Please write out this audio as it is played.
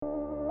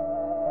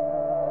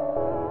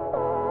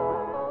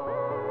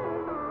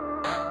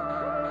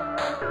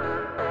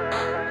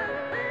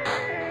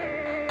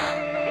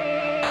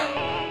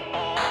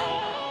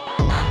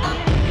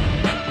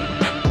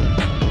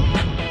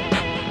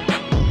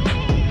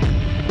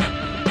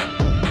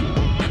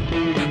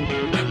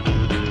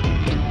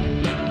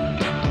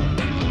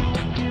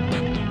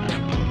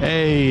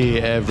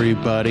Hey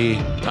everybody,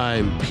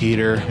 I'm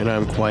Peter, and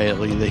I'm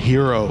quietly the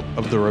hero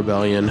of the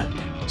rebellion.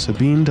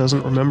 Sabine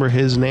doesn't remember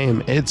his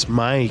name. It's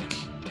Mike.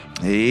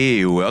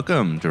 Hey,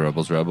 welcome to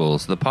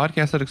Rebels, the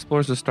podcast that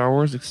explores the Star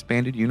Wars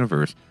expanded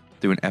universe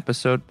through an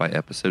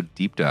episode-by-episode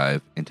deep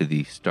dive into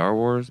the Star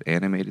Wars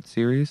animated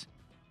series,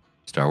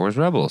 Star Wars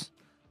Rebels.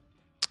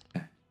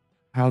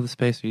 How the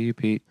space are you,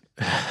 Pete?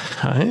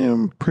 I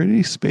am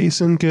pretty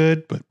spacing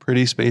good, but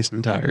pretty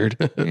spacing tired.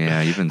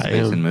 Yeah, you've been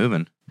spacing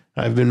moving.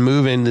 I've been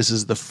moving. This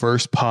is the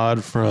first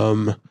pod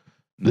from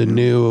the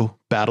new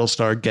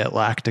Battlestar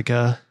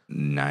Galactica.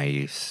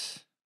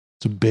 Nice.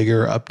 It's a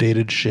bigger,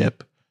 updated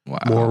ship. Wow.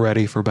 More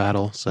ready for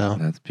battle. So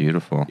that's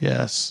beautiful.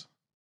 Yes.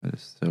 That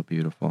is so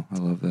beautiful. I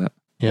love that.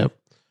 Yep.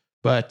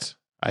 But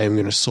I am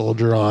going to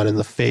soldier on in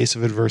the face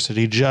of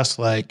adversity, just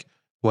like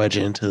Wedge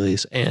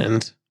Antilles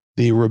and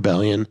the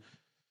Rebellion,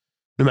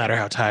 no matter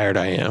how tired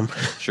I am.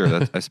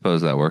 Sure. I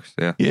suppose that works.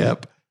 Yeah.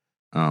 Yep.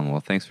 Well,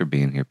 thanks for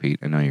being here, Pete.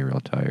 I know you're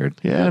real tired.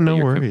 Yeah, no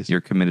worries. You're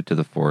committed to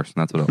the Force,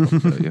 and that's what I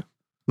love about you.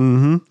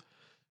 Mm-hmm.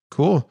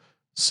 Cool.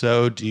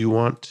 So do you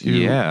want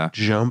to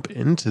jump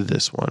into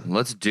this one?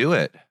 Let's do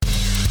it.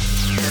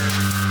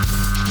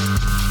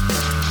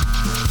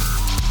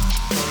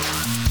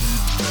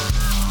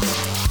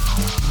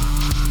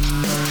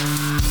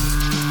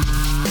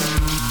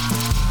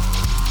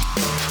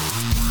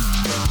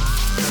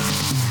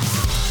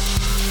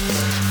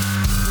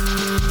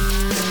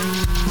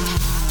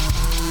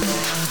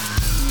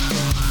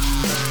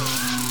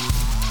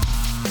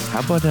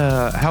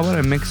 How about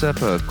I mix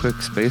up a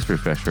quick space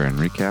refresher and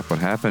recap what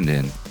happened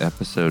in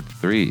episode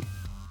 3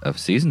 of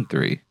season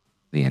 3,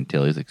 The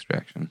Antilles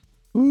Extraction.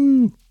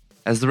 Woo!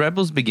 As the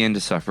rebels begin to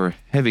suffer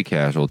heavy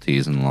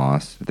casualties and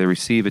loss, they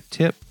receive a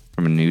tip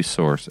from a new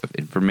source of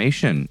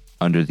information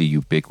under the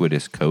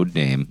ubiquitous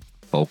codename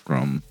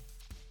Fulcrum.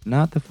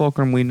 Not the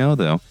Fulcrum we know,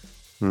 though.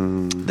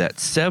 That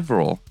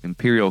several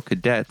Imperial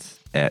cadets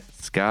at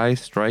Sky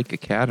Strike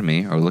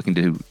Academy are looking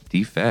to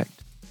defect.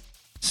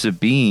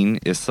 Sabine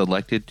is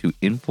selected to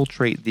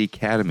infiltrate the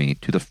academy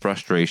to the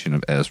frustration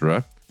of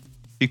Ezra.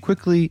 She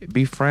quickly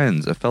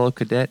befriends a fellow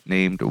cadet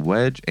named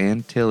Wedge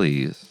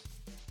Antilles.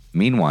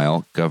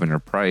 Meanwhile, Governor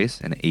Price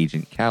and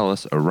Agent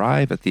Kallus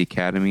arrive at the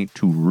academy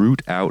to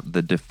root out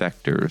the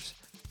defectors.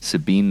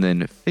 Sabine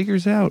then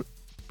figures out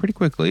pretty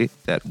quickly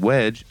that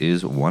Wedge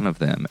is one of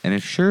them and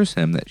assures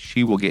him that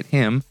she will get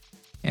him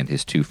and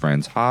his two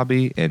friends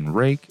Hobby and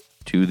Rake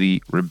to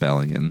the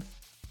rebellion.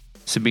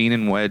 Sabine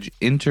and Wedge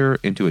enter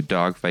into a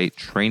dogfight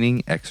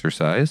training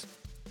exercise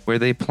where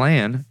they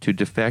plan to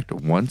defect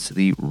once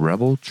the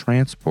rebel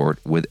transport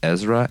with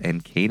Ezra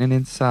and Kanan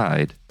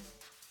inside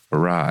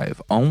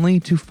arrive, only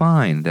to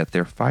find that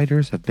their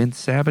fighters have been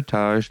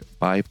sabotaged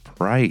by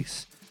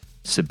Price.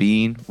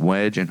 Sabine,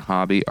 Wedge, and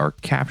Hobby are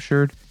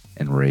captured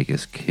and Rake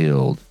is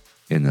killed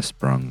in the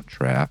sprung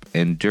trap.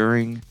 And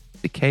during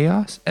the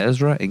chaos,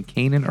 Ezra and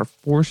Kanan are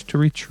forced to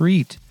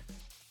retreat.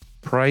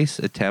 Price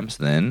attempts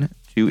then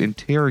to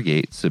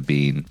interrogate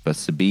Sabine, but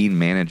Sabine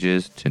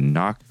manages to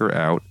knock her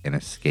out and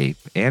escape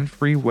and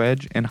free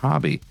Wedge and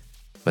Hobby.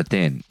 But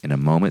then, in a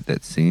moment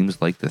that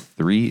seems like the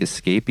three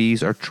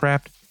escapees are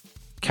trapped,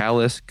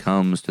 Kallus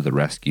comes to the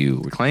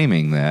rescue,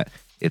 claiming that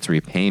it's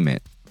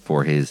repayment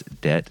for his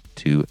debt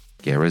to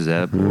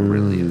Garazeb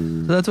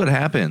Aurelia. So that's what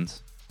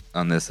happens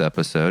on this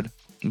episode.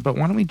 But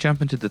why don't we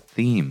jump into the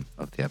theme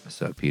of the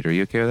episode, Peter? Are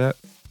you okay with that?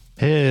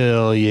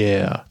 Hell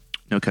yeah.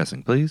 No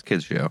cussing, please.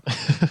 Kids show.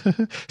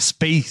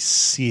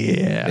 Space,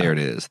 yeah. There it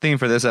is. Theme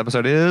for this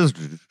episode is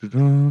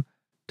don't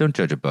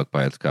judge a book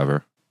by its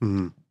cover.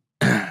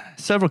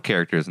 Several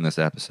characters in this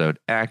episode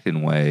act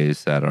in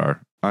ways that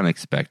are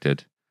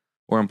unexpected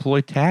or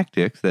employ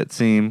tactics that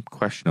seem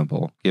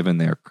questionable given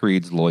their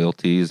creeds,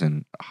 loyalties,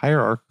 and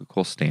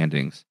hierarchical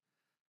standings.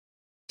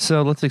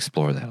 So let's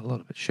explore that a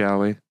little bit, shall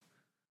we?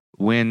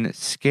 When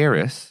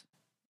Scarus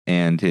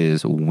and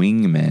his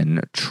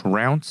wingmen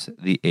trounce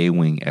the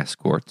A-Wing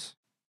escorts,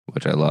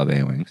 which I love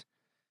A-Wings,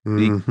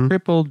 the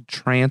crippled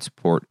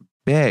transport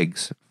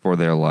begs for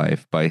their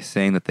life by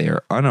saying that they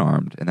are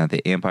unarmed and that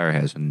the Empire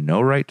has no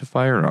right to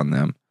fire on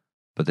them,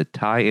 but the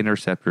TIE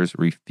interceptors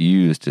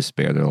refuse to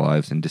spare their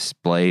lives and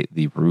display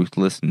the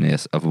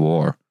ruthlessness of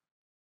war,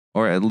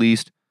 or at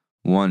least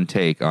one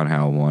take on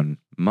how one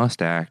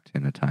must act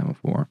in a time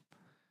of war.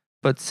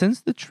 But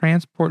since the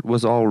transport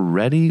was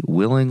already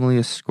willingly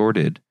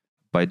escorted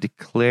by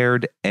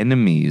declared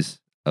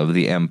enemies of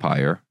the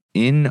Empire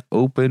in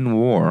open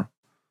war,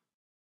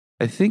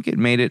 I think it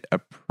made it a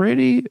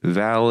pretty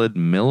valid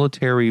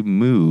military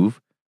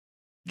move,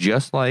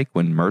 just like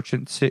when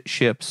merchant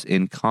ships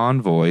in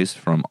convoys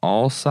from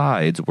all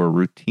sides were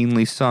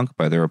routinely sunk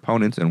by their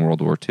opponents in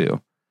World War II,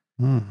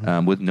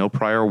 with no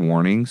prior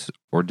warnings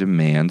or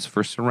demands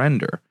for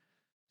surrender.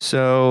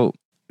 So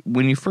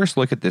when you first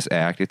look at this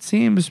act, it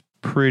seems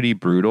pretty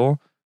brutal,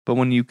 but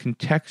when you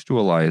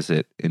contextualize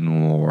it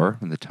in war,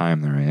 in the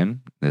time they're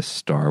in, this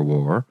Star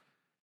War,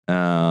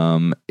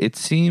 it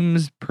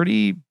seems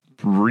pretty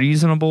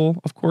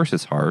reasonable. Of course,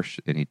 it's harsh.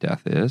 Any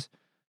death is.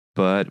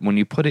 But when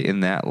you put it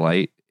in that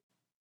light,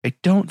 I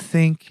don't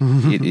think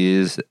it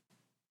is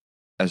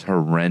as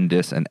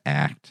horrendous an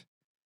act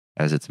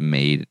as it's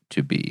made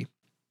to be.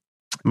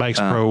 Mike's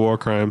pro war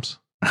crimes.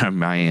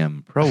 I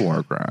am pro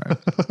war crime.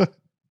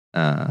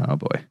 Oh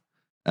boy.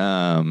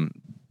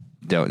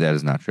 That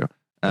is not true.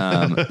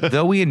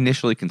 Though we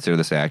initially consider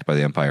this act by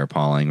the Empire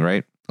appalling,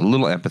 right? A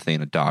little empathy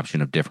and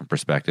adoption of different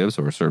perspectives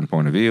or a certain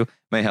point of view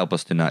may help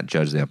us to not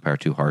judge the Empire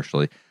too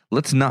harshly.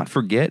 Let's not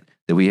forget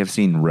that we have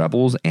seen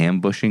rebels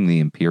ambushing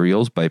the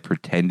Imperials by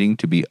pretending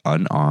to be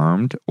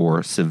unarmed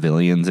or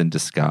civilians in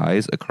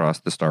disguise across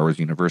the Star Wars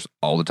universe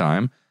all the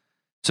time.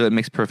 So it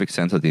makes perfect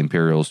sense that the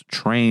Imperials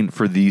train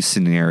for these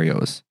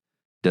scenarios.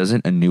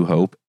 Doesn't A New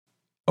Hope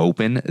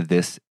open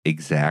this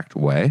exact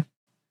way?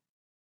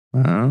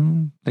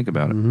 Think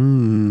about it.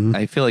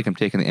 I feel like I'm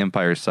taking the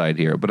Empire side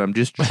here, but I'm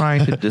just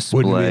trying to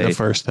display. Wouldn't be the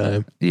first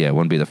time. Yeah, it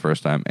wouldn't be the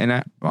first time.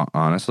 And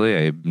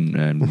honestly,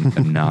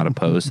 I'm not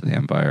opposed to the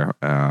Empire.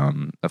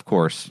 Of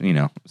course,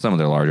 some of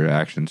their larger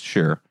actions,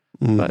 sure.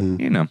 But,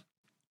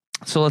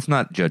 so let's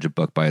not judge a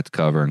book by its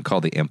cover and call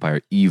the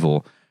Empire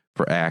evil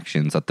for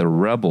actions that the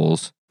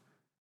rebels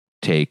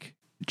take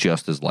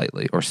just as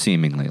lightly or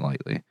seemingly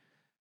lightly.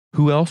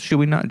 Who else should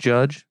we not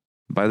judge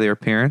by their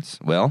appearance?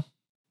 Well,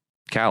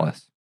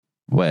 Kallus,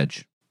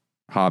 Wedge,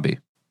 Hobby,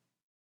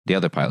 the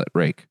other pilot,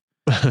 Rake.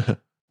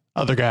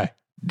 Other guy.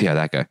 Yeah,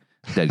 that guy.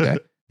 Dead guy.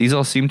 These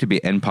all seem to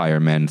be Empire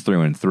men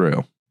through and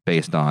through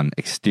based on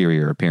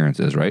exterior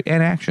appearances, right?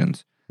 And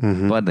actions.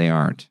 But they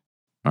aren't,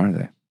 are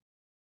they?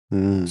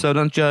 So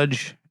don't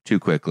judge too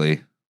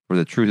quickly, for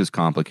the truth is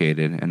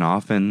complicated and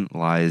often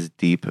lies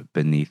deep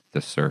beneath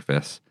the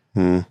surface.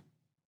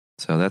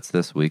 So that's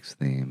this week's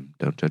theme.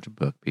 Don't judge a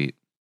book, Pete.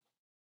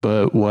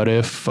 But what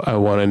if I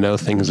want to know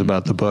things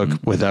about the book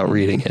without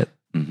reading it?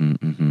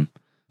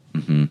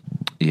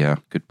 Yeah,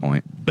 good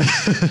point.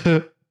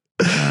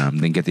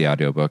 Then get the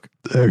audiobook.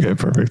 Okay,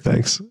 perfect.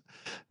 Thanks.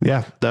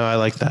 Yeah, no, I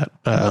like that.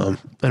 And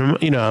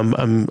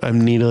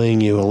I'm needling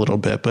you a little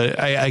bit, but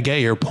I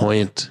get your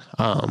point.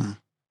 And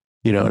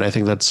I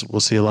think we'll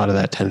see a lot of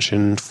that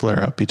tension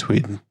flare up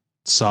between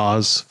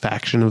Saw's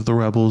faction of the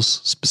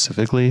rebels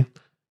specifically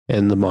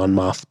and the Mon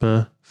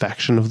Mothma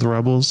faction of the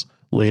rebels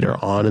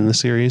later on in the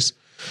series,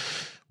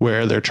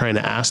 where they're trying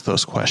to ask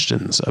those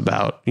questions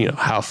about,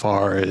 how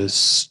far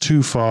is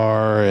too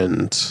far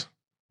and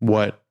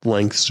what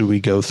lengths do we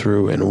go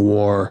through in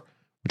war,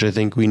 which I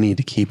think we need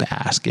to keep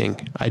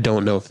asking. I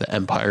don't know if the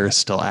Empire is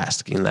still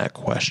asking that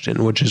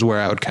question, which is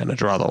where I would kind of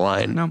draw the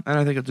line. No, and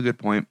I think it's a good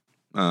point.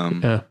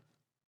 Yeah.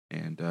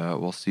 And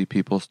we'll see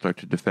people start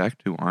to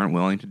defect who aren't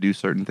willing to do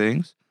certain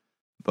things.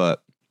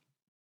 But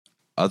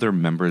other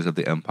members of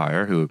the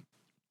Empire who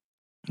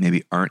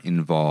maybe aren't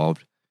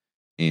involved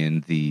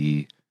in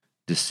the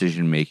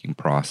decision-making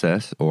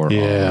process or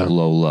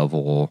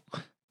low-level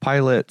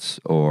pilots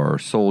or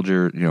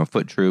soldier,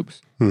 foot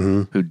troops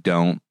who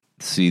don't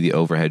see the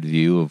overhead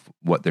view of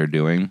what they're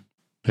doing.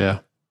 Yeah,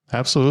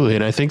 absolutely.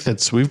 And I think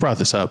we've brought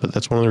this up, but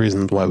that's one of the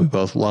reasons why we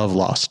both love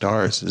Lost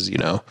Stars is,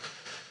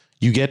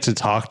 you get to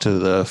talk to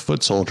the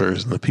foot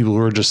soldiers and the people who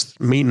are just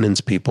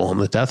maintenance people on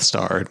the Death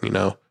Star,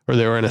 or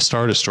they were in a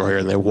Star Destroyer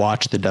and they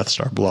watched the Death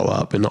Star blow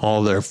up and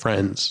all their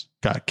friends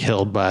got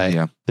killed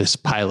by this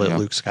pilot,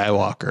 Luke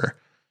Skywalker.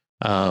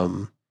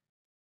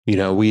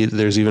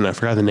 There's even, I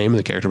forgot the name of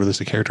the character, but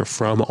there's a character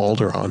from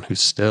Alderaan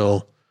who's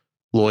still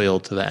loyal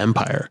to the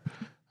Empire.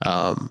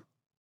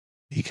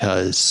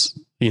 Because,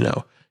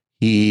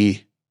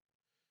 it's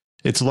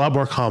a lot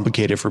more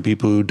complicated for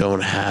people who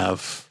don't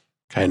have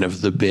kind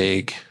of the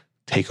big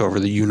take over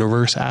the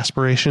universe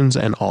aspirations,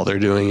 and all they're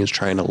doing is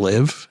trying to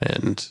live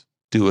and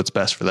do what's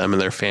best for them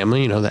and their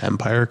family. The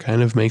Empire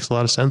kind of makes a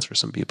lot of sense for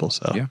some people.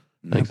 So I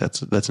think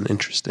that's an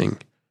interesting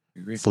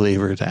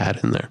flavor to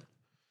add in there.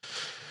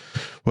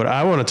 What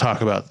I want to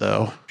talk about,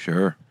 though,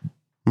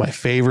 my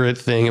favorite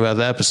thing about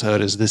the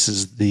episode is this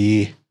is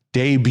the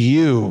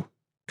debut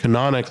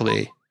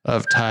canonically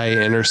of TIE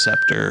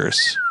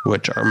Interceptors,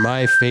 which are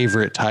my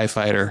favorite TIE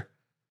fighter.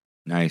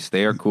 Nice.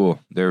 They are cool.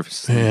 They're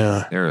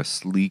a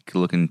sleek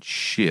looking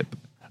ship.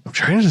 I'm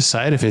trying to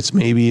decide if it's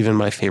maybe even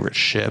my favorite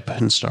ship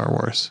in Star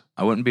Wars.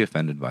 I wouldn't be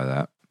offended by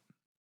that.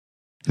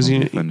 Because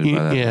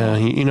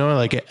I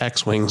like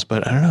X-Wings,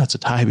 but I don't know. It's a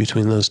tie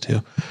between those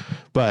two.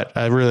 But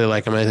I really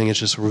like them. I think it's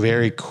just a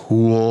very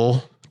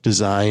cool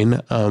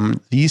design.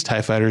 These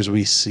TIE fighters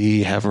we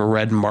see have a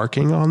red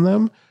marking on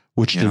them,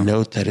 which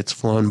denote that it's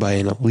flown by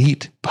an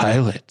elite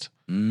pilot.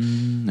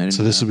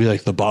 So this would be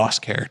like the boss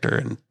character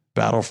in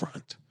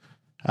Battlefront.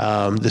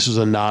 This was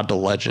a nod to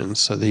Legends.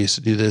 So they used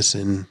to do this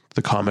in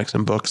the comics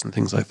and books and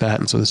things like that.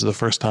 And so this is the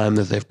first time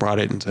that they've brought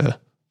it into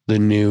the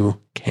new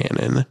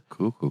canon.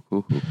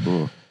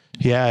 Cool.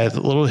 Yeah, a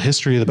little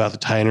history about the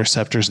TIE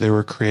Interceptors. They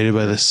were created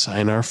by the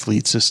Sinar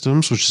Fleet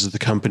Systems, which is the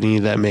company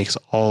that makes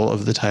all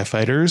of the TIE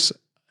fighters.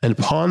 And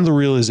upon the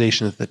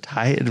realization that the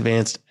TIE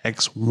Advanced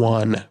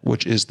X-1,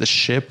 which is the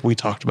ship we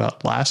talked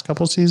about last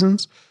couple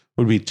seasons,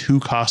 would be too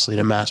costly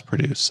to mass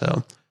produce.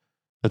 So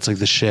that's like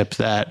the ship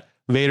that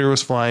Vader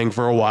was flying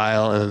for a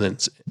while, and then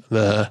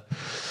the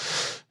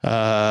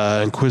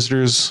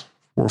Inquisitors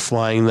were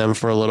flying them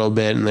for a little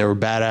bit, and they were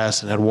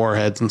badass and had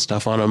warheads and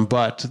stuff on them,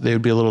 but they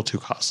would be a little too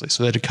costly.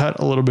 So they had to cut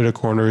a little bit of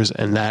corners,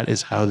 and that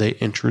is how they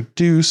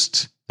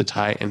introduced the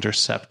TIE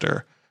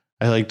Interceptor.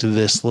 I liked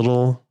this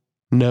little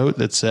note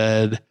that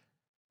said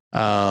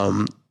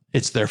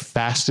it's their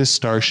fastest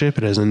starship.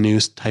 It has a new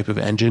type of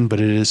engine,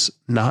 but it is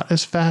not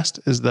as fast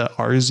as the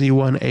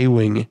RZ-1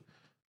 A-Wing,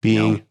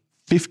 being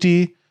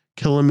 50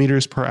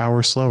 kilometers per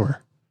hour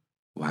slower.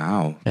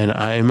 Wow. And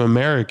I'm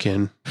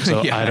American,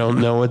 so Yeah. I don't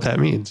know what that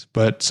means,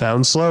 but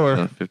sounds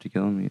slower. 50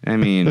 kilometers. I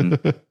mean,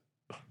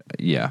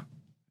 yeah.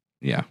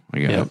 Yeah, I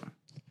get it.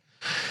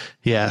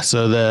 Yeah,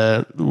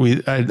 so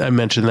I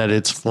mentioned that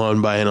it's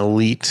flown by an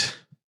elite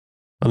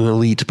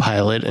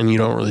pilot, and you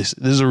don't really. This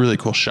is a really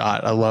cool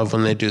shot. I love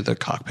when they do the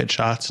cockpit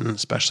shots, and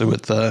especially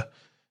with the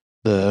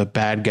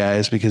bad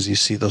guys, because you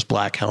see those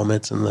black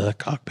helmets in the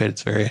cockpit.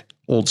 It's very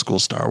old school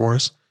Star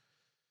Wars.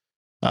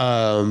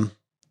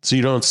 So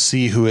you don't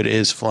see who it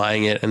is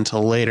flying it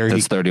until later.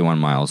 That's 31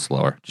 miles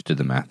slower. Just did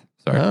the math.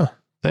 Sorry. Oh,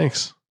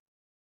 thanks.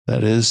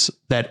 That is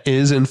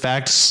in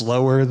fact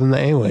slower than the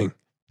A-Wing.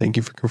 Thank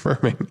you for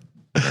confirming.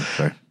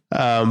 Sorry.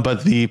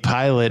 But the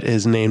pilot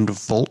is named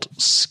Volt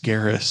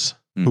Scaris,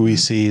 who we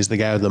see is the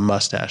guy with the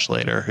mustache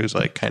later, who's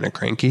like kind of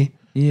cranky.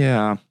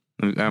 Yeah.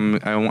 I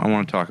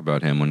want to talk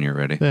about him when you're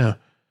ready. Yeah.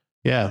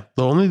 Yeah.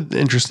 The only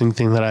interesting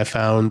thing that I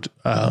found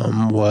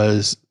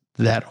was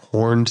that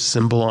horned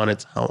symbol on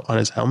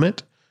his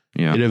helmet.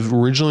 Yeah. It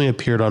originally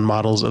appeared on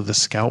models of the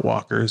Scout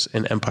Walkers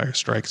in Empire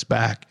Strikes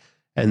Back,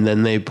 and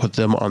then they put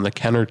them on the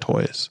Kenner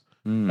toys.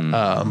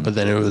 But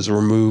then it was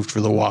removed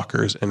for the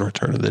Walkers in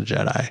Return of the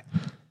Jedi.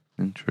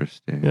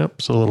 Interesting.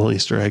 Yep. So a little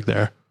Easter egg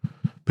there.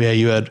 But yeah,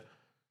 you had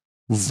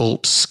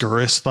Volt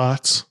Scaris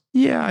thoughts.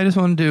 Yeah, I just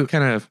wanted to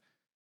kind of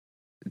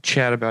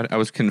chat about it. I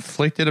was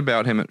conflicted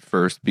about him at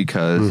first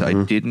because I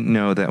didn't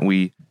know that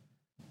we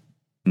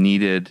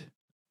needed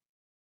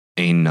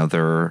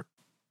another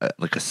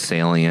like a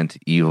salient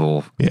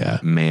evil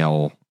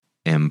male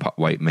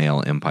white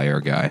male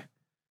Empire guy.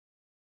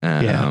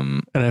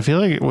 And I feel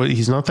like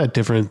he's not that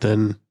different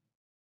than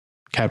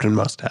Captain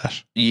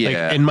Mustache.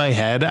 Yeah. Like, in my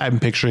head, I'm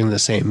picturing the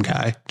same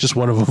guy. Just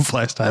one of them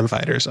flies TIE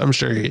fighters. I'm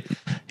sure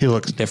he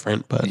looks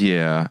different, but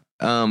yeah.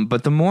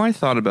 But the more I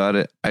thought about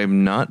it,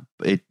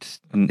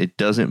 it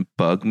doesn't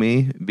bug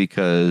me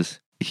because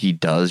he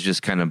does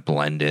just kind of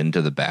blend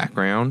into the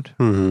background.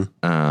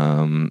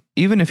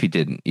 Even if he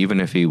didn't, even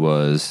if he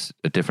was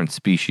a different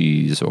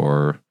species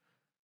or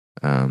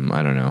I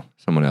don't know,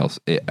 someone else,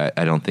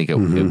 I don't think it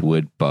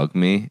would bug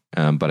me.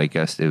 But I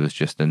guess it was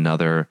just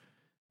another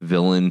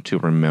villain to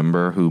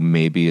remember who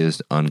maybe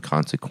is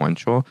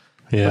unconsequential.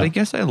 Yeah. But I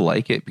guess I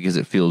like it because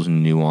it feels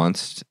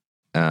nuanced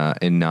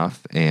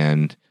enough,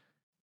 and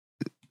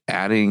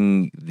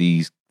adding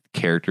these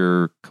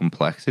character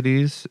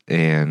complexities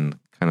and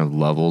kind of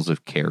levels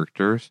of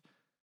characters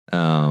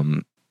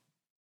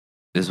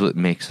is what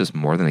makes this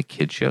more than a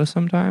kid show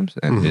sometimes.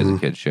 And it is a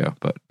kid show,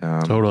 but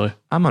totally,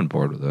 I'm on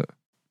board with it.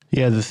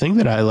 Yeah, the thing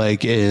that I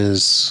like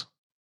is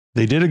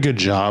they did a good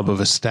job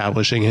of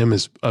establishing him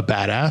as a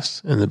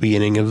badass in the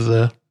beginning of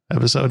the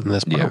episode, in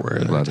this part where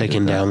they're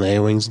taking down the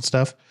A-Wings and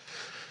stuff.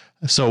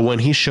 So when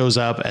he shows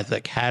up at the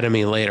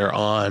academy later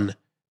on,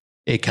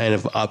 it kind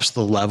of ups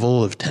the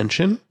level of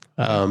tension.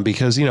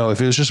 Because,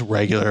 if it was just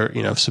regular,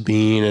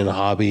 Sabine and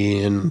Hobby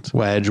and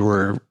Wedge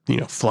were,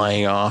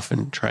 flying off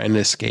and trying to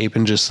escape,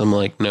 and just some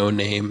like no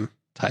name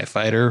TIE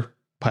fighter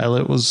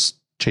pilot was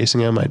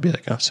chasing him, I'd be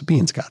like, oh,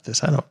 Sabine's got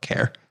this. I don't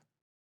care.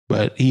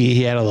 But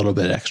he had a little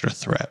bit extra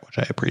threat, which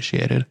I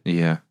appreciated.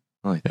 Yeah,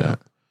 I like that.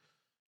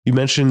 You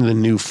mentioned the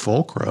new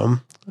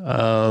Fulcrum.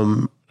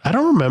 I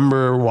don't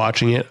remember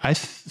watching it. I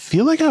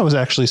feel like I was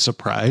actually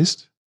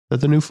surprised that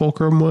the new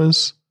Fulcrum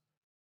was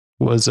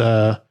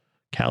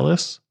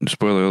Kallus.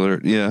 Spoiler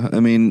alert. Yeah,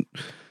 I mean,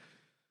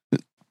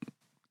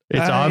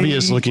 it's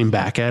obvious looking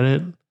back at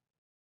it,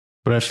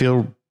 but I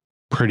feel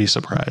pretty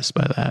surprised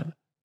by that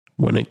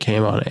when it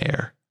came on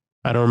air.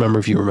 I don't remember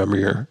if you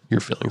remember your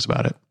feelings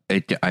about it.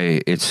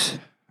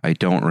 I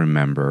don't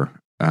remember.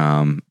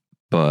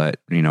 But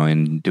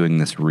in doing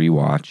this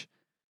rewatch,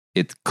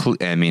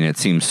 it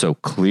seems so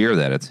clear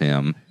that it's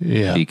him.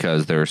 Yeah.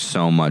 Because there's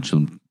so much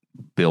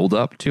build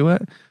up to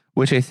it,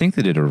 which I think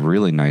they did a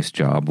really nice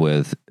job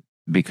with,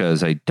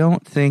 because I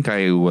don't think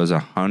I was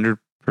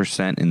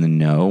 100% in the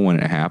know when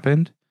it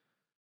happened.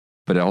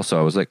 But also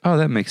I was like, oh,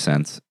 that makes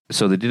sense.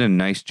 So they did a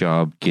nice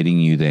job getting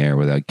you there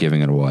without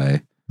giving it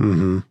away.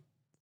 Mm-hmm.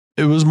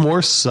 It was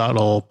more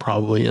subtle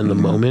probably in the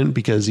moment,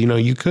 because,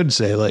 you could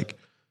say like,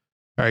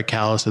 all right,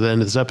 Kallus at the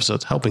end of this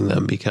episode's helping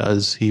them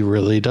because he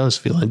really does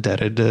feel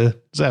indebted to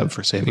Zeb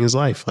for saving his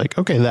life. Like,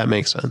 okay, that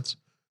makes sense.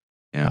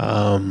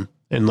 Yeah.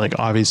 And like,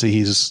 obviously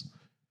he's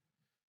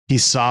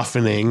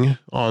softening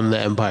on the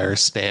Empire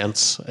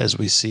stance, as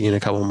we see in a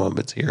couple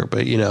moments here.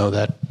 But, you know,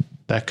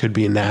 that could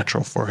be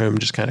natural for him,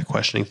 just kind of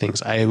questioning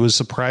things. I was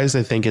surprised,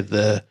 I think, at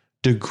the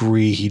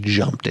degree he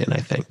jumped in,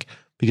 I think,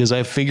 because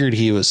I figured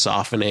he was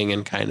softening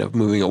and kind of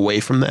moving away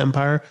from the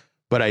Empire,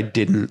 but I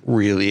didn't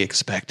really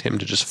expect him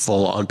to just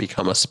full on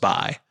become a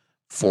spy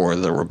for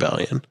the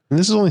rebellion. And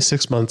this is only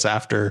 6 months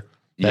after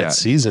that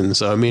season.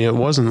 So, I mean, it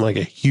wasn't like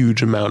a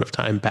huge amount of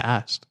time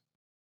passed.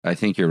 I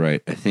think you're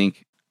right. I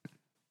think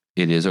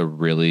it is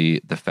the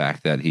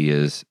fact that he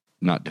is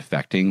not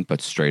defecting,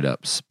 but straight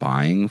up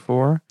spying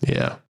for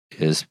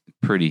is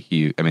pretty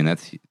huge. I mean,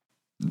 that's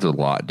a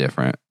lot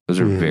different. Those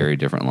are very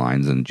different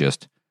lines than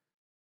just,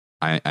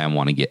 I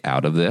want to get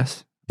out of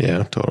this.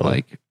 Yeah, totally.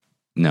 Like,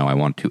 no, I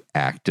want to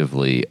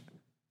actively,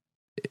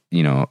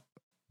 you know,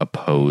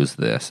 oppose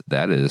this.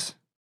 That's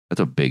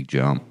a big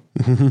jump.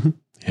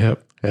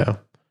 Yep. Yeah.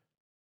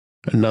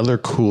 Another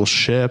cool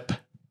ship.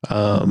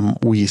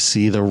 We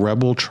see the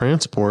Rebel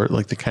transport,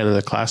 like the kind of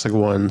the classic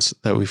ones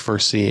that we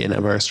first see in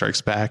Empire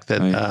Strikes Back.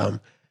 That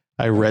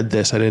I read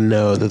this. I didn't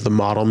know that the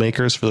model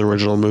makers for the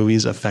original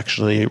movies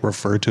affectionately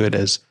referred to it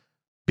as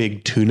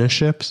big tuna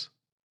ships.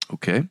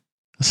 Okay.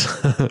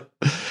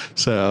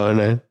 So,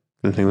 and I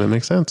think that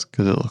makes sense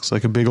because it looks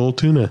like a big old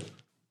tuna.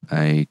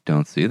 I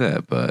don't see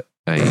that, but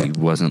I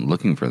wasn't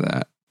looking for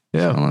that.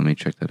 Yeah. So let me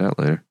check that out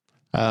later.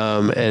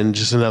 And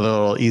just another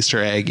little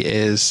Easter egg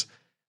is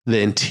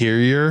the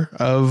interior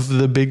of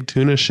the big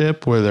tuna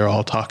ship where they're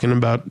all talking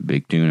about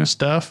big tuna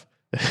stuff.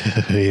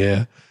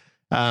 Yeah.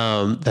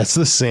 That's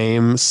the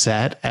same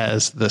set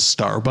as the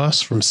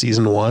Starbus from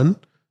season 1.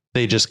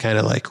 They just kind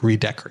of like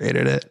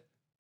redecorated it.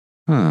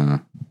 Huh.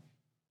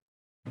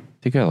 I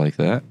think I like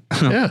that.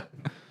 Yeah.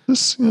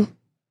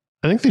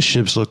 I think these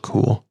ships look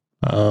cool.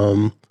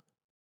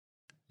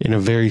 In a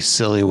very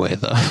silly way,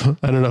 though.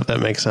 I don't know if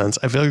that makes sense.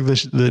 I feel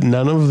like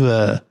none of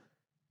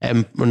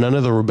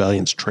the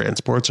Rebellion's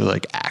transports are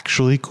like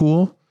actually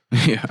cool.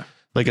 Yeah.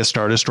 Like a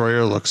Star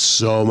Destroyer looks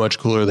so much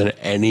cooler than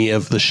any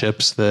of the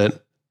ships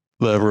that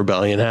the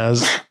Rebellion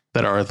has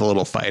that aren't the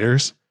little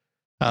fighters.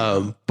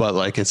 But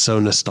like, it's so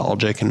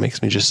nostalgic and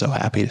makes me just so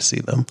happy to see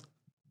them.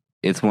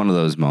 It's one of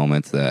those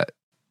moments that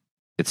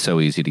it's so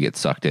easy to get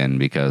sucked in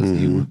because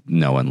you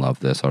know and love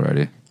this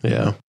already.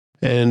 Yeah.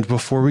 And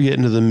before we get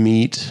into the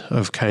meat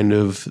of kind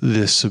of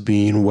this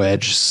Sabine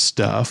Wedge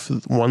stuff,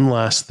 one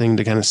last thing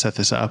to kind of set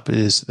this up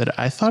is that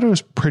I thought it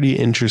was pretty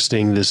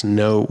interesting, this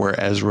note where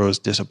Ezra was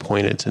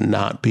disappointed to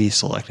not be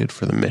selected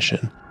for the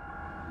mission.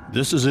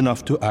 This is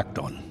enough to act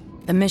on.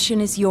 The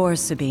mission is yours,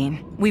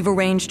 Sabine. We've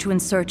arranged to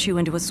insert you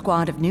into a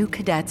squad of new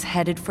cadets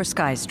headed for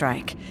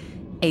Skystrike.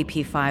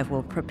 AP5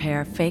 will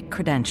prepare fake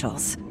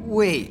credentials.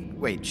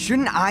 Wait,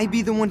 shouldn't I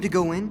be the one to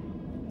go in?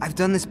 I've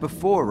done this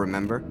before,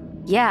 remember?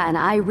 Yeah, and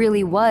I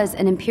really was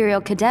an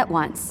Imperial cadet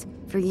once.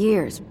 For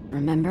years,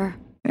 remember?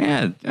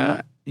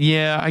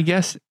 Yeah, I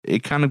guess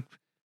it kind of...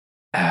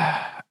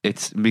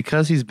 it's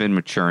because he's been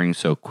maturing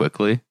so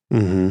quickly.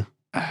 Mm-hmm.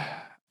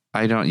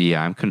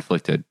 I'm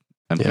conflicted.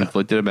 I'm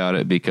conflicted about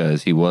it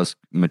because he was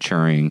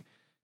maturing,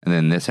 and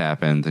then this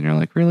happens, and you're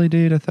like, really,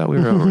 dude? I thought we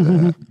were over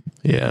that.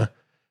 Yeah.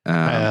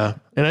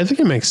 And I think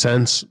it makes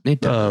sense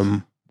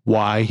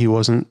why he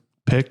wasn't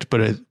picked,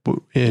 but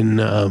in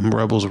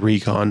Rebels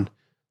Recon,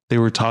 they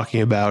were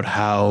talking about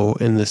how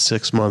in the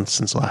 6 months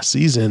since last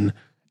season,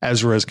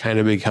 Ezra has kind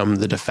of become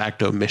the de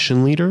facto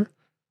mission leader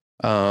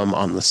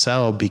on the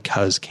cell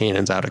because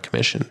Kanan's out of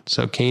commission.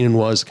 So Kanan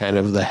was kind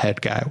of the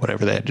head guy,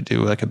 whatever they had to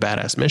do, like a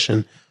badass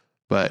mission.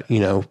 But, you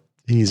know,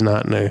 he's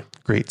not in a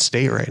great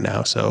state right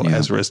now. So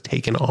Ezra's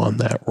taken on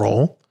that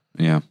role.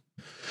 Yeah.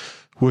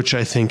 Which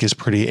I think is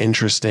pretty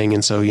interesting.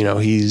 And so, you know,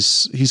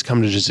 he's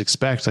come to just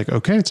expect like,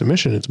 okay, it's a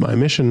mission. It's my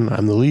mission.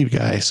 I'm the lead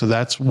guy. So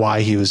that's why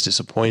he was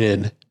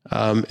disappointed.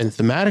 And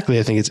thematically,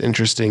 I think it's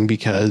interesting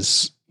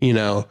because, you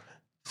know,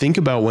 think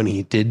about when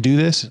he did do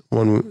this,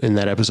 when in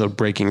that episode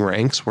Breaking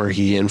Ranks, where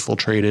he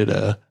infiltrated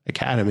a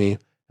academy,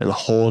 and the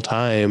whole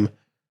time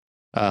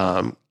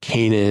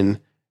Kanan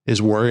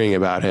is worrying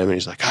about him, and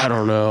he's like, I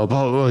don't know,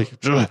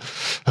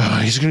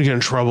 he's gonna get in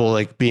trouble,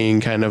 like being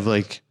kind of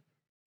like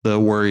the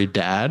worried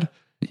dad.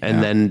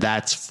 And then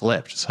that's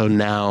flipped. So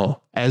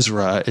now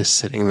Ezra is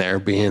sitting there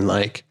being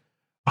like,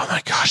 oh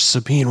my gosh,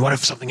 Sabine, what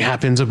if something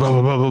happens? Blah,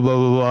 blah, blah, blah, blah,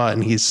 blah, blah.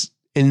 And he's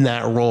in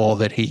that role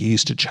that he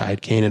used to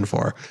chide Kanan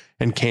for.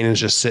 And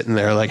Kanan's just sitting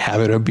there like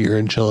having a beer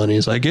and chilling.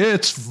 He's like,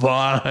 it's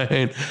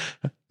fine.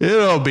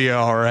 It'll be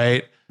all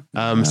right.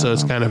 So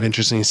it's kind of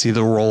interesting to see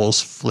the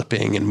roles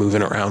flipping and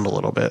moving around a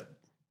little bit.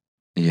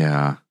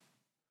 Yeah.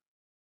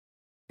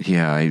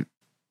 Yeah.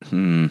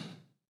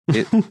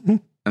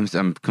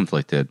 I'm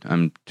conflicted.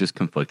 I'm just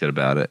conflicted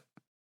about it.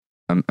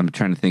 I'm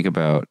trying to think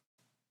about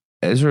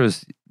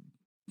Ezra's.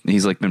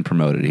 He's like been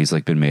promoted. He's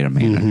like been made a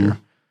manager,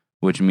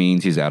 which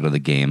means he's out of the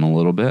game a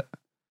little bit.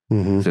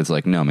 So it's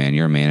like, no, man,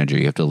 you're a manager.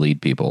 You have to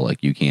lead people.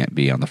 Like you can't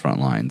be on the front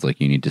lines. Like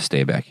you need to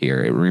stay back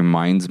here. It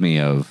reminds me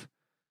of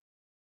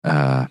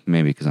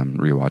maybe because I'm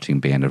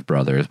rewatching Band of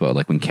Brothers, but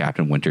like when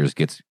Captain Winters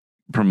gets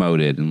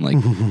promoted and like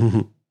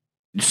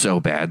so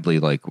badly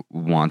like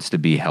wants to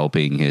be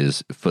helping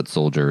his foot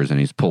soldiers, and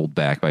he's pulled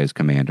back by his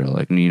commander,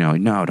 like,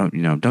 no,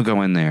 don't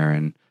go in there.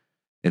 And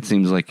it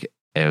seems like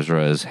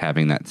Ezra is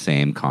having that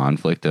same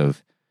conflict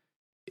of,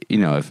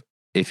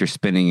 if you're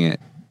spinning it,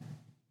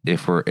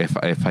 if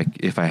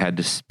I had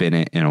to spin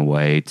it in a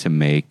way to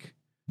make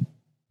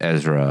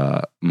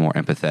Ezra more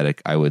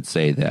empathetic, I would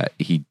say that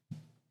he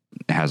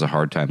has a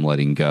hard time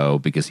letting go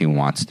because he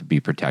wants to be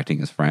protecting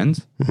his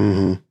friends,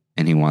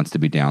 and he wants to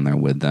be down there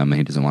with them, and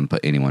he doesn't want to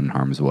put anyone in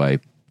harm's way.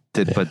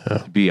 But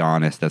to be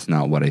honest, that's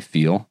not what I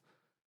feel.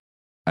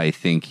 I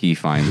think he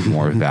finds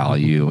more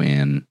value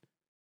in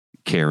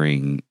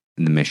carrying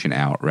the mission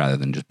out rather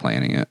than just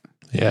planning it.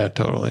 Yeah,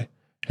 totally.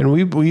 And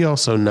we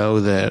also know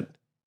that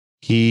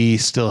he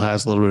still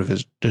has a little bit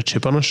of a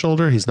chip on his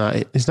shoulder. He's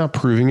not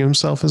proving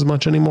himself as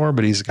much anymore,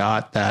 but he's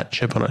got that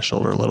chip on his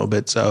shoulder a little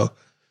bit. So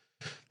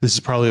this is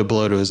probably a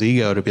blow to his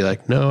ego to be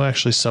like, no,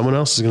 actually someone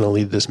else is going to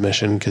lead this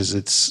mission, because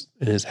it's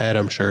in his head.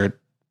 I'm sure it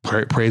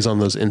preys on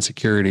those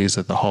insecurities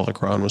that the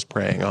holocron was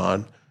preying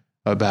on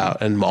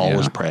about, and Maul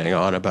was preying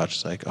on about,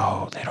 just like,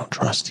 oh, they don't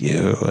trust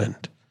you, and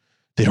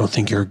they don't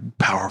think you're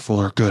powerful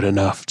or good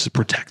enough to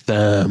protect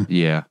them.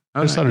 Yeah.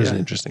 I just thought it was an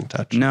interesting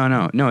touch.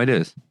 No, it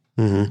is.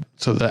 Mm-hmm.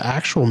 So the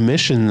actual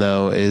mission,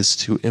 though, is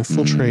to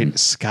infiltrate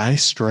Sky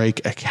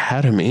Strike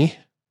Academy,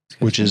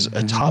 which is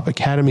a top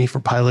academy for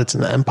pilots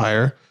in the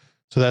Empire.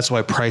 So that's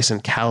why Price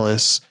and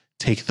Callus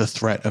take the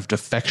threat of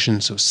defection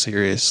so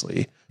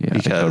seriously. Yeah,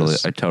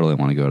 because I totally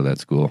want to go to that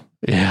school.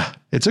 Yeah,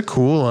 it's a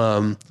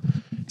cool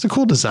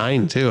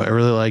design too. I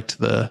really liked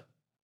the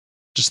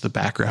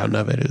background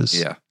of it. It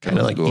was kind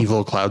of like cool.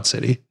 Evil Cloud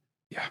City.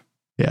 Yeah.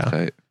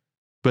 Tight.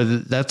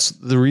 But that's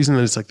the reason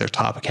that it's like their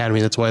top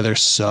academy. That's why they're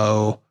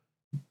so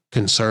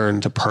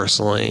concerned to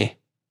personally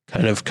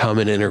kind of come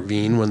and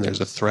intervene when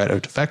there's a threat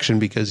of defection,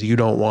 because you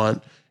don't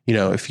want,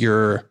 if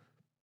your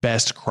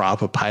best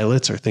crop of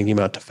pilots are thinking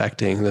about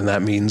defecting, then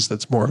that means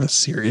that's more of a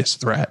serious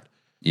threat.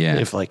 Yeah.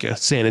 If like a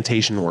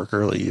sanitation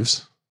worker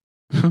leaves,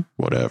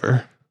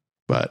 whatever.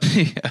 But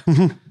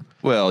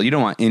well, you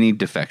don't want any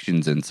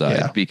defections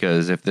inside,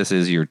 because if this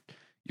is your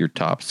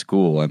top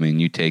school, I mean,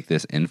 you take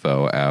this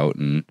info out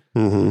and,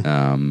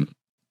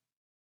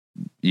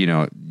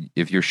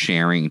 if you're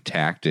sharing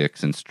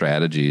tactics and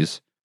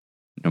strategies,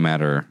 no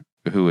matter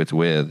who it's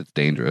with, it's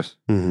dangerous.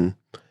 Mm-hmm.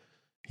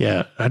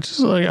 Yeah.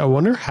 I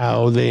wonder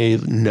how they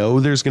know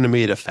there's going to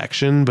be a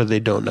defection, but they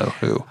don't know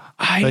who.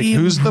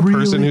 Who's the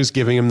person who's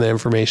giving them the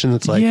information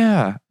that's like,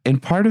 yeah.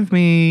 And part of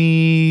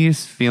me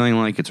is feeling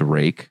like it's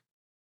Rake,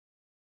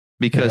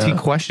 because he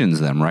questions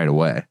them right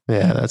away.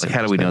 Yeah, that's like,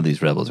 how do we know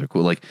these rebels are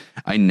cool? Like,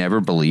 I never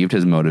believed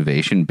his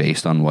motivation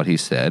based on what he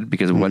said,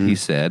 because what he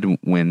said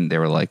when they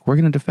were like, "We're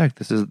going to defect.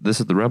 This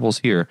is the rebels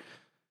here."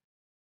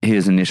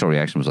 His initial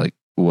reaction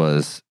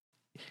was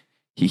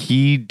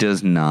he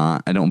does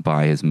not. I don't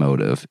buy his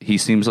motive. He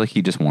seems like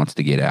he just wants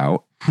to get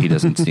out. He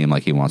doesn't seem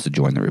like he wants to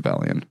join the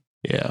rebellion.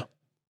 Yeah.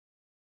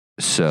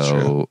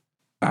 So,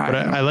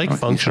 I like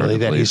functionally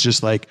that he's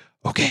just like,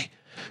 okay,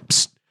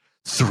 psst,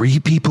 3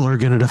 people are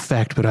going to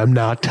defect, but I'm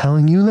not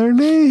telling you their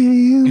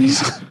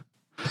names.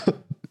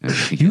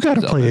 You got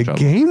to play a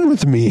game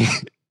with me.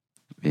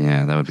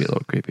 Yeah, that would be a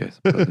little creepy, I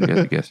suppose.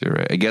 I guess you're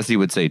right. I guess he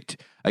would say,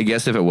 I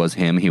guess if it was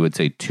him, he would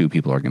say 2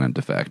 people are going to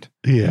defect.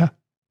 Yeah.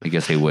 I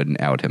guess he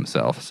wouldn't out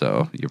himself,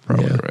 so you're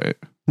probably right.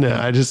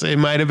 No, it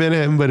might have been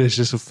him, but it's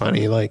just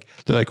funny. Like,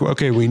 they're like,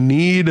 okay, we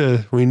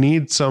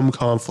need some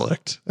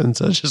conflict. And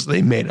so it's just,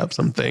 they made up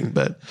something,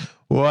 but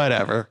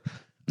whatever.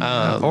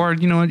 Or,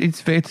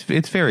 it's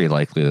very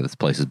likely that this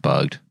place is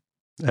bugged.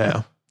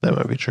 Yeah, that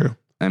might be true.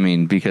 I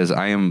mean, because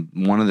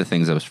one of the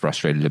things I was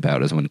frustrated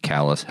about is when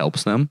Callus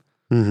helps them.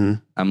 Mm-hmm.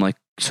 I'm like,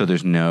 so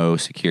there's no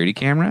security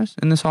cameras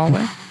in this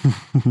hallway?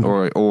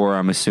 or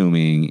I'm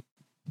assuming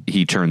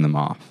he turned them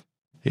off.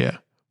 Yeah.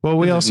 Well,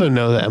 we also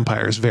know the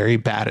Empire is very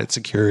bad at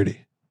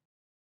security.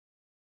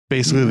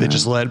 Basically, they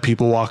just let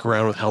people walk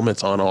around with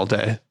helmets on all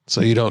day.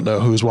 So you don't know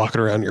who's walking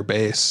around your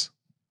base.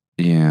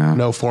 Yeah.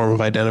 No form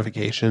of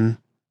identification.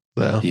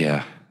 So,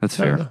 yeah, that's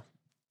fair.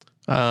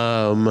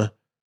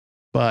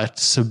 But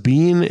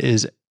Sabine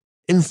is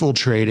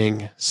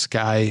infiltrating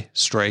Sky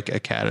Strike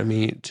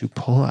Academy to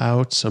pull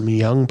out some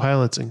young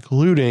pilots,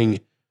 including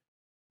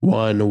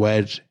one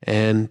Wedge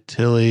Antilles.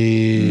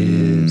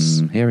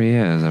 Here he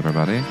is,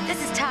 everybody.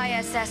 This is TIE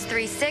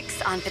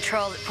SS-36 on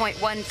patrol at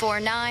point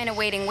 149,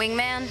 awaiting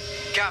wingman.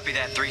 Copy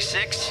that,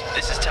 36.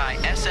 This is TIE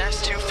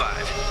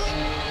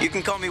SS-25. You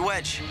can call me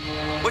Wedge.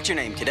 What's your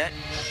name, Cadet?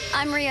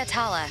 I'm Ria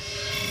Tala.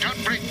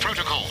 Don't break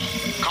protocol.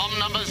 Comm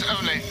numbers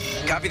only.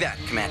 Copy that,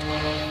 Commander.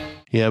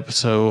 Yep.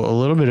 So a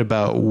little bit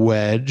about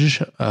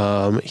Wedge.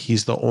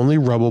 He's the only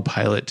Rebel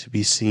pilot to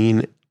be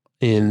seen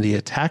in the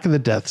attack of the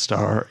Death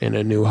Star in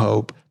A New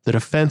Hope, the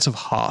defense of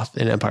Hoth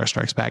in Empire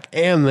Strikes Back,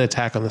 and the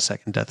attack on the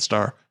second Death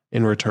Star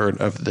in Return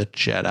of the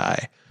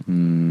Jedi.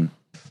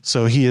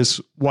 So he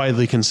is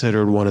widely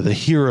considered one of the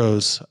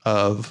heroes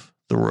of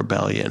the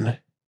rebellion.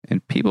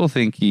 And people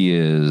think he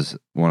is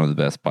one of the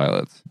best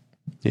pilots.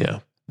 Yeah.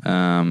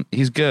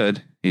 He's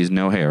good. He's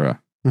no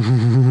Hera.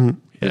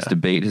 This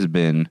debate has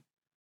been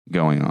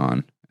going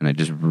on. And I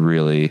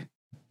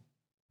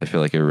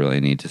feel like I really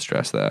need to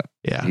stress that.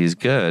 Yeah. He's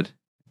good.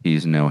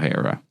 He's no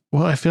Hera.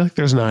 Well, I feel like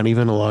there's not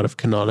even a lot of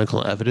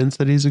canonical evidence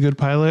that he's a good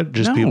pilot.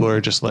 Just people are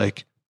just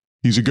like,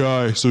 he's a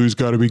guy, so he's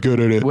got to be good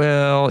at it.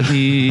 Well,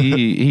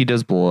 he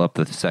does blow up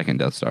the second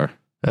Death Star.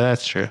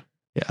 That's true.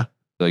 Yeah.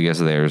 So I guess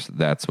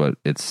that's what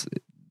it's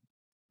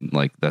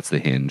like. That's the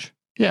hinge.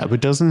 Yeah, but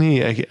doesn't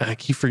he? I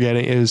keep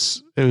forgetting.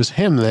 It was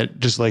him that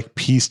just like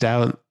pieced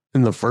out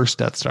in the first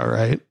Death Star,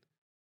 right?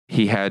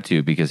 He had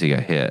to because he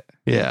got hit.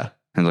 Yeah.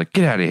 And like,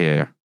 get out of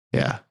here.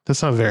 Yeah.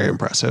 That's not very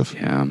impressive.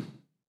 Yeah.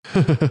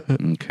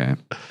 Okay.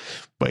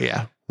 But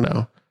yeah,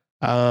 no.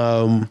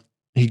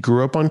 He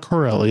grew up on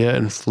Corellia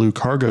and flew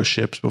cargo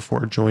ships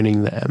before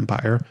joining the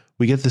Empire.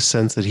 We get the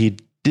sense that he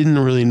didn't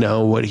really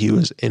know what he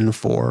was in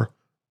for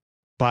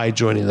by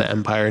joining the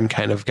Empire and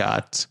kind of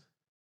got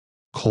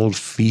cold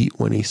feet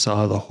when he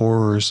saw the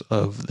horrors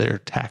of their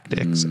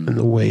tactics and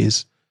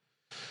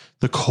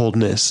the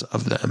coldness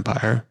of the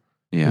Empire.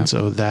 Yeah. And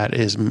so that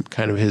is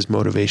kind of his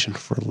motivation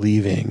for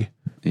leaving.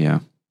 Yeah.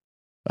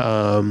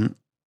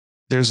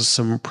 There's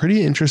some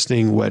pretty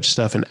interesting Wedge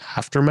stuff in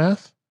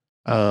Aftermath.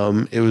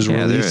 It was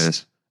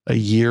released a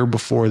year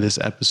before this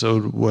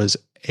episode was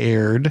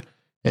aired,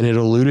 and it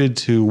alluded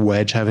to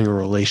Wedge having a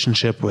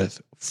relationship with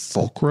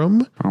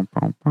Fulcrum.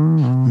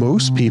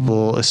 Most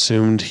people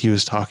assumed he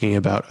was talking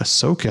about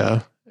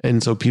Ahsoka,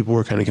 and so people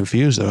were kind of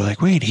confused. They were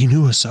like, wait, he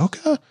knew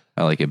Ahsoka?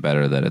 I like it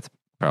better that it's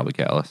probably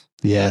Callus.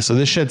 Yeah, so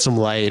this shed some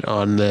light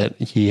on that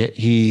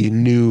he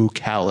knew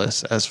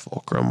Callus as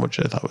Fulcrum, which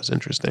I thought was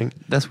interesting.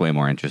 That's way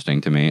more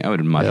interesting to me. I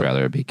would much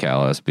rather it be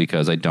Callus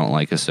because I don't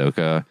like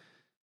Ahsoka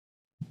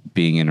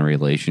being in a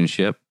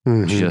relationship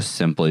just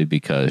simply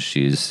because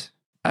she's,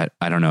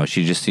 I don't know,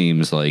 she just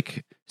seems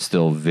like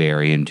still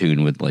very in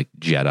tune with like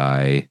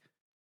Jedi.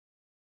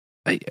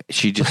 I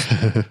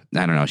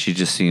don't know, she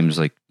just seems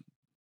like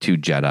too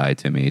Jedi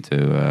to me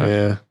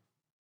to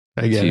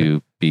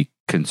be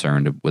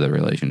concerned with a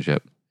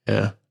relationship.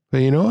 Yeah. But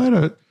you know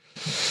what?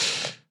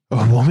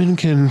 A woman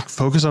can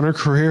focus on her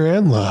career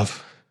and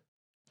love.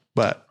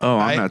 But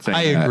I'm not saying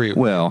I agree.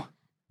 Well,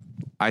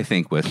 I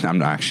think I'm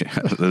not actually.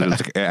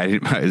 I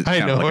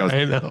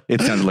know.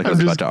 It sounded like I was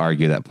about to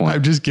argue that point.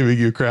 I'm just giving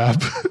you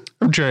crap.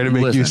 I'm trying to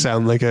make you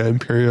sound like an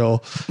imperial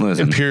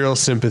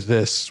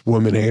sympathist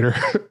woman hater.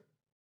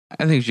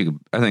 I think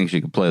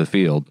she could play the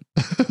field,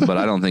 but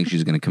I don't think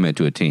she's going to commit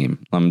to a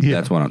team.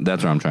 That's where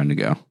I'm trying to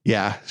go.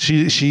 Yeah,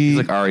 she's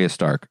like Arya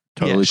Stark,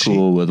 totally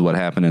cool with what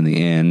happened in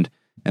the end,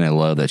 and I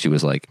love that she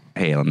was like,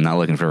 "Hey, I'm not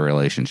looking for a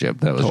relationship."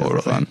 That was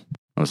just fun.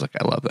 I was like,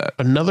 I love that.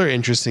 Another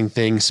interesting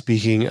thing,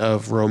 speaking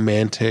of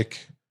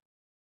romantic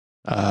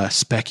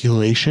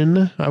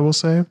speculation, I will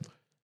say,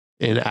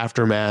 in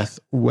Aftermath,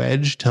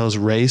 Wedge tells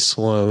Ray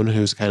Sloan,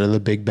 who's kind of the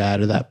big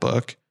bad of that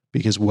book,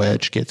 because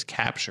Wedge gets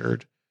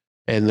captured.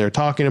 And they're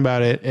talking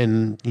about it,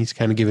 and he's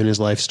kind of giving his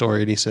life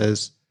story. And he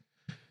says,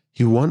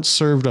 he once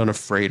served on a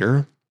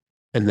freighter,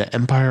 and the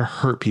Empire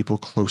hurt people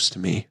close to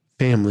me.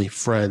 Family,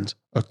 friends,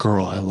 a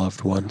girl I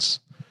loved once.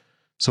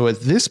 So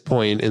at this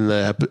point in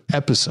the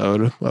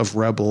episode of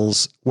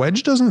Rebels,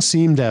 Wedge doesn't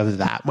seem to have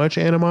that much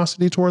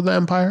animosity toward the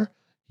Empire.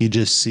 He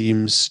just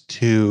seems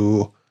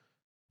to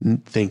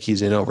think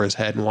he's in over his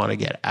head and want to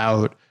get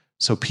out.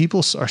 So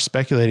people are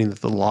speculating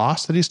that the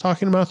loss that he's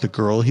talking about, the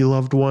girl he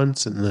loved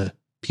once and the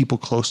people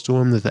close to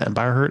him that the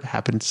Empire hurt,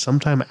 happened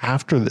sometime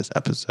after this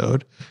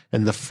episode.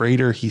 And the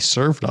freighter he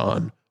served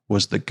on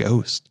was the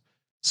Ghost.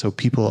 So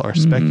people are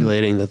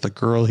speculating that the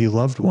girl he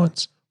loved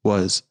once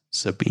was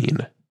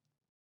Sabine.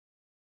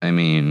 I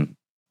mean,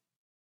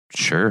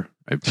 sure.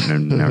 I've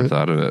never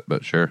thought of it,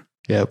 but sure.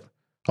 Yep.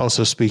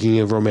 Also, speaking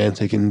of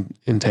romantic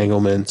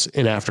entanglements,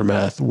 in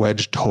Aftermath,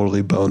 Wedge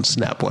totally boned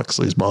Snap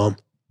Wexley's mom.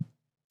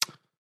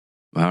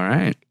 All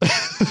right.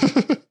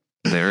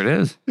 There it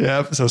is.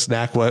 Yep. So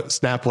Snap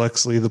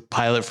Wexley, the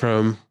pilot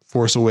from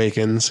Force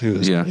Awakens, who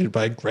is played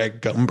by Greg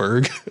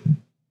Gumberg.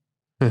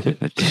 I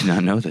did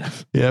not know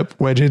this. Yep.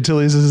 Wedge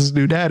Antilles is his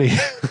new daddy.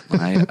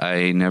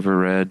 I never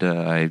read,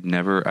 I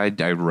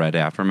read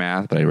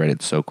Aftermath, but I read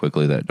it so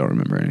quickly that I don't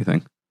remember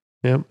anything.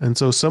 Yep. And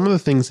so some of the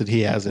things that he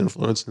has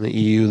influenced in the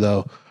EU,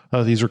 though,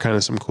 these were kind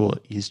of some cool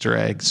Easter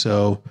eggs.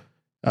 So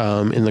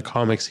in the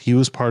comics, he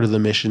was part of the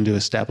mission to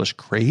establish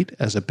Crate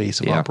as a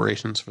base of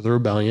operations for the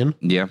rebellion.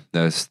 Yeah,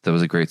 that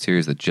was a great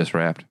series that just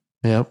wrapped.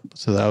 Yep.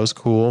 So that was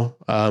cool.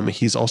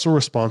 He's also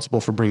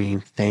responsible for bringing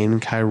Thane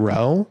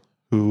Kyrell,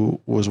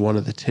 who was one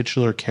of the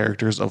titular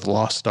characters of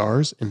Lost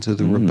Stars, into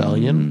the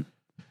rebellion.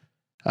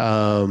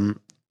 And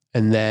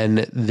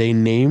then they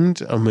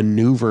named a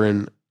maneuver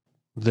in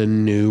the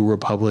new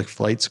Republic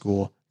flight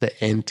school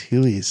the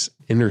Antilles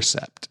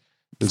Intercept.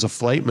 It was a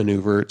flight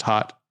maneuver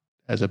taught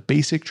as a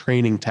basic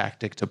training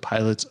tactic to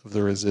pilots of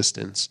the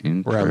Resistance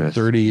around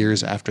 30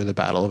 years after the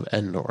Battle of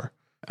Endor.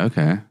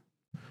 Okay.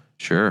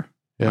 Sure.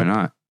 Yep. Why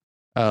not?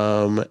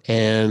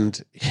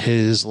 And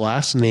his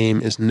last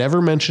name is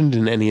never mentioned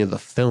in any of the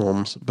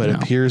films, but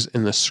appears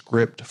in the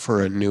script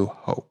for A New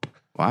Hope.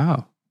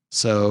 Wow.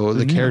 So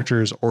the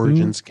character's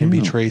origins can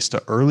be traced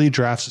to early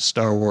drafts of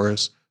Star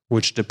Wars,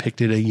 which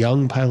depicted a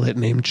young pilot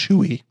named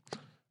Chewie.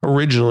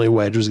 Originally,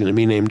 Wedge was going to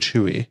be named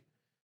Chewie,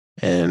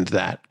 and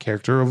that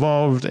character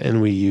evolved,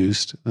 and we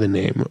used the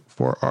name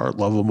for our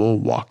lovable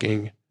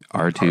walking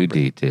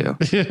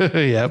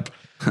R2-D2. Yep.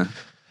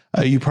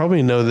 You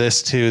probably know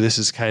this too. This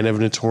is kind of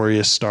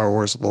notorious Star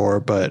Wars lore,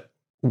 but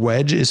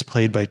Wedge is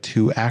played by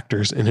 2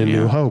 actors in A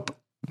New Hope.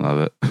 Love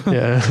it.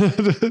 Yeah.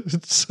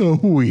 It's so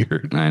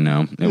weird. I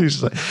know.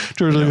 He's like,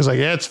 George Lucas was like,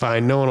 yeah, it's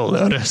fine. No one will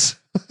notice.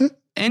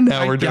 And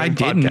now we're doing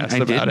podcasts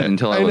about it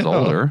until I was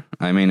older.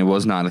 I mean, it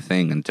was not a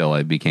thing until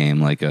I became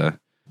like got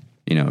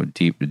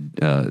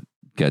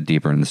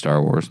deeper into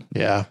Star Wars.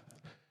 Yeah.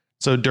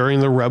 So during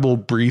the Rebel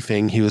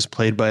briefing, he was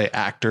played by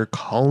actor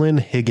Colin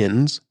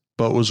Higgins,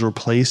 but was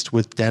replaced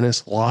with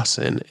Dennis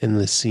Lawson in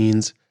the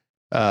scenes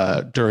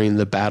during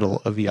the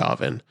Battle of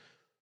Yavin.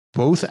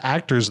 Both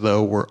actors,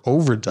 though, were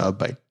overdubbed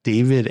by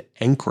David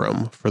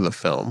Ankrum for the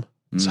film.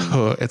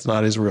 So it's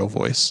not his real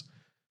voice.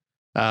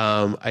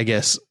 I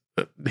guess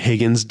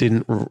Higgins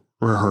didn't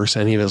rehearse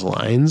any of his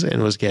lines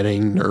and was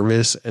getting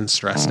nervous and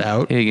stressed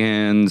out.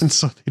 Higgins. And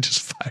so they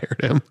just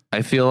fired him.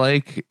 I feel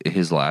like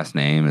his last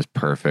name is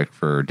perfect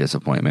for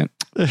disappointment.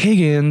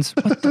 Higgins.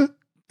 What the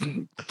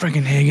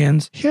freaking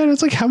Higgins? Yeah, and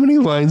it's like, how many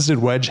lines did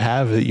Wedge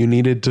have that you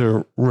needed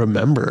to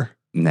remember?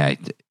 Nah,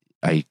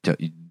 I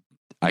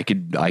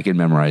could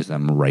memorize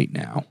them right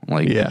now.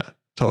 Like, yeah,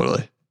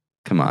 totally.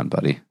 Come on,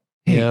 buddy.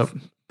 Yep.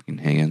 Fucking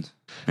Higgins.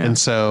 Yeah. And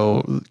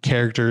so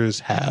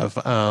characters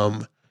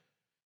have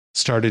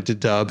started to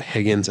dub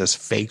Higgins as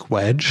fake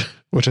Wedge,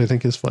 which I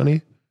think is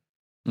funny.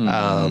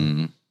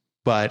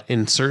 But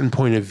in certain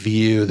point of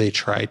view, they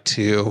try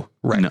to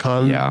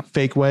retcon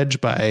fake Wedge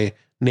by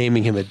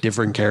naming him a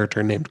different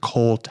character named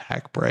Cole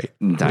Tackbright.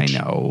 I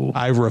know.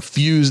 I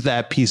refuse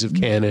that piece of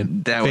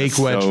canon. That fake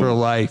Wedge for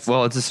life.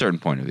 Well, it's a certain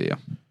point of view.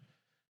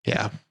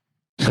 Yeah.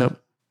 Yep.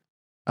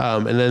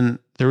 And then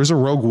there was a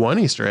Rogue One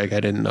Easter egg I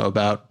didn't know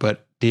about,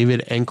 but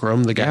David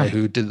Ankrum, the guy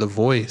who did the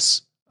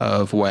voice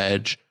of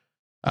Wedge,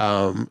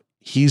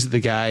 he's the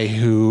guy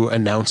who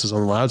announces on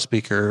the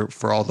loudspeaker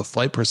for all the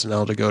flight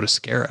personnel to go to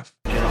Scarif.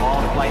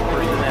 All flight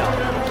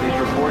personnel, please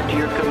report to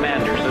your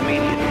commanders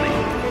immediately.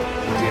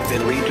 We have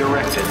been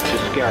redirected to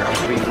Scarif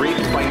to be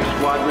briefed by your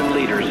squadron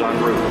leaders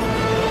en route.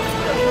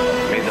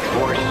 May the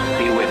Force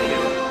be with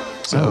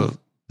you. So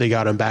they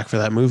got him back for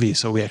that movie.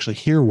 So we actually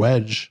hear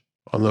Wedge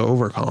on the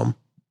overcom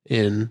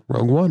in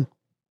Rogue One.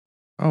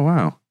 Oh,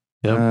 wow.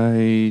 Yep.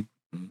 I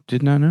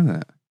did not know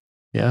that.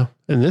 Yeah.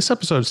 And this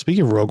episode,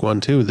 speaking of Rogue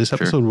One too, this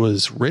episode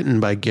was written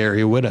by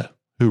Gary Whitta,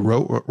 who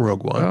wrote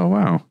Rogue One. Oh,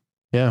 wow.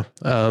 Yeah.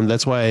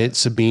 That's why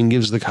Sabine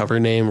gives the cover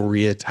name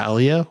Rhea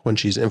Talia when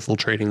she's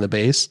infiltrating the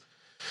base.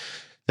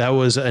 That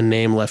was a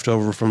name left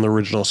over from the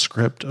original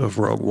script of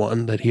Rogue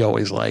One that he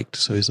always liked.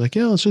 So he's like,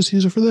 yeah, let's just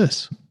use it for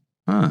this.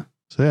 Huh.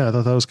 So yeah, I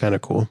thought that was kind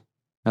of cool.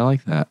 I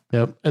like that.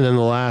 Yep. And then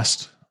the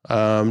last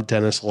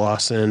Dennis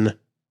Lawson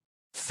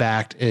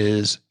fact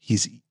is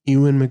he's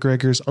Ewan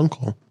McGregor's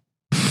uncle.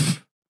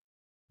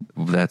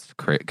 That's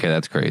crazy. Okay,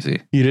 that's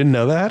crazy. You didn't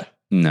know that?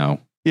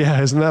 No.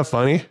 Yeah, isn't that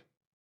funny?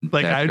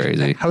 Like, that's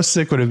crazy. How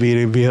sick would it be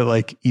to be at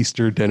like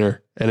Easter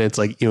dinner and it's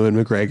like Ewan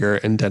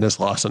McGregor and Dennis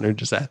Lawson are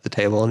just at the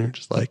table and you're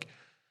just like,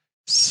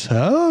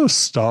 so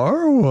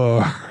Star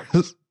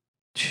Wars.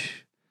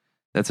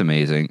 That's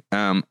amazing.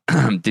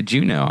 Did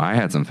you know, I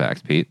had some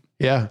facts, Pete.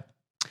 Yeah.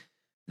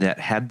 That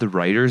had the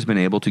writers been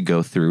able to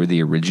go through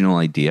the original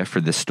idea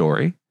for this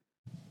story,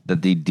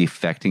 that the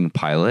defecting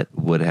pilot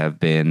would have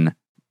been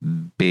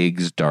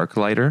Biggs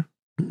Darklighter.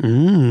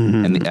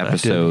 And the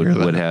episode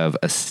would have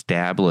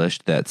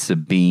established that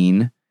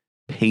Sabine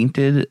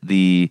painted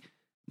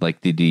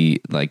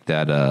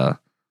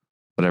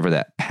whatever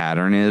that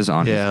pattern is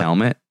on his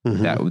helmet.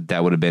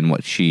 That would have been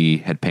what she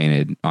had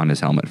painted on his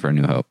helmet for A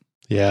New Hope.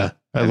 Yeah.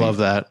 I love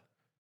that.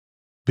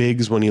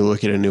 Biggs, when you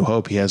look at A New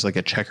Hope, he has like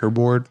a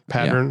checkerboard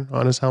pattern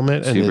on his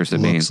helmet. And Super it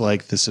Sabine. looks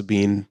like the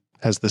Sabine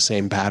has the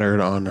same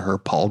pattern on her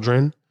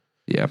pauldron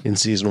in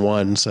season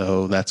 1.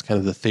 So that's kind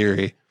of the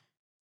theory,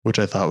 which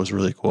I thought was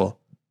really cool.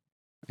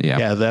 Yeah.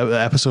 Yeah. That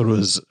episode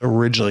was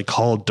originally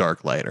called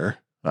Darklighter.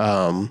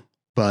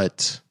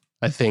 But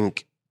I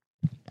think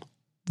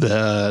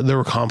there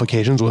were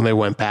complications when they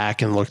went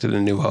back and looked at A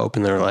New Hope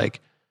and they were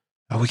like,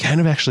 oh, we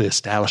kind of actually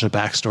established a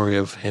backstory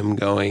of him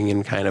going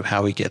and kind of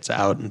how he gets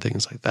out and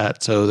things like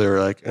that. So they were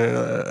like,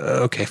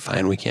 okay,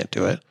 fine. We can't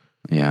do it.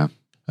 Yeah.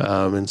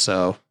 And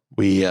so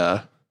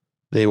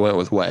they went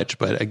with Wedge,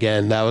 but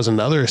again, that was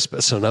another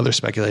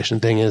speculation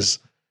thing is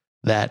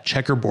that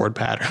checkerboard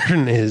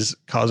pattern is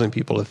causing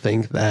people to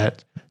think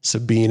that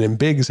Sabine and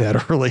Biggs had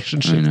a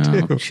relationship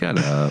too. Shut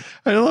up.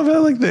 I love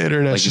how like the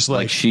internet's just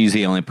like she's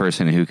the only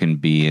person who can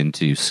be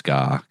into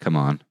ska. Come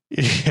on.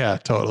 Yeah,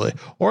 totally.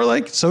 Or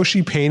like, so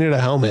she painted a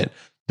helmet.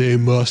 They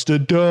must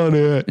have done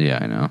it. Yeah,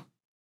 I know.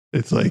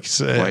 It's like it's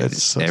so every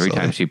silly.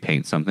 time she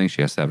paints something,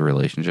 she has to have a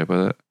relationship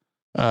with it.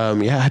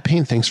 Yeah, I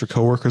paint things for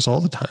coworkers all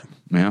the time.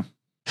 Yeah,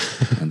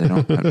 and they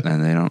don't.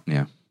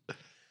 Yeah.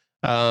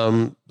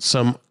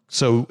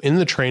 So in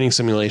the training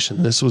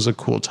simulation, this was a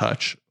cool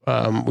touch.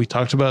 We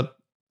talked about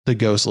the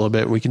ghost a little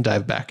bit. We can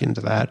dive back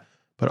into that.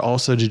 but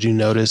also did you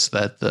notice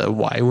that the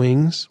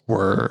Y-Wings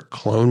were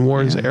Clone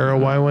Wars era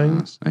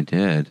Y-Wings? I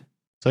did.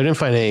 So I didn't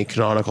find any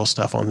canonical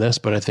stuff on this,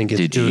 but I think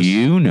Did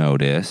you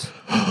notice?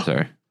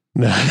 Sorry.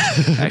 No.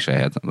 Actually, I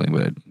had something,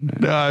 but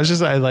No, it's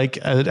just I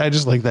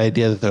just like the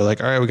idea that they're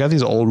like, all right, we got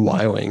these old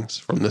Y-Wings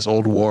from this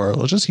old war.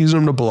 Let's just use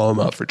them to blow them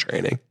up for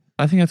training.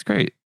 I think that's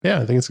great. Yeah,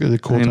 I think it's a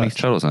cool It touch. makes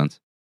total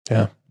sense.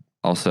 Yeah.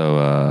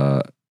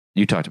 Also,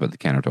 you talked about the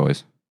Kenner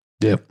toys.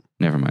 Yep.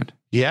 Never mind.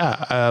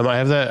 Yeah, I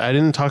have that. I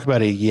didn't talk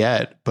about it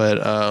yet,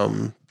 but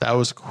that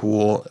was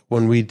cool.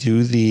 When we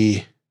do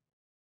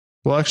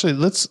well,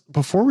 actually,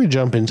 before we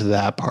jump into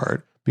that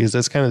part, because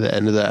that's kind of the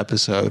end of the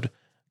episode,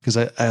 because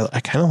I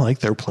kind of like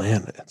their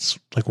plan. It's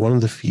like one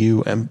of the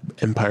few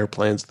Empire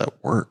plans that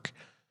work.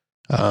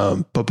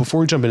 But before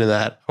we jump into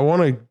that, I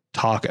want to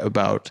talk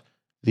about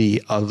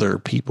the other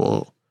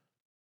people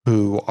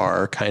who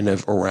are kind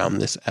of around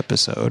this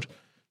episode.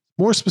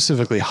 More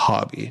specifically,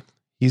 Hobby.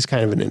 He's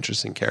kind of an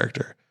interesting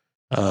character.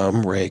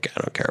 Rake,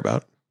 I don't care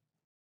about.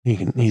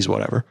 He's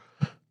whatever.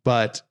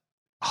 But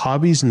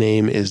Hobby's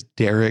name is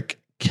Derek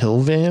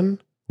Kilvan,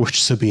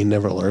 which Sabine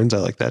never learns. I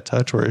like that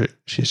touch where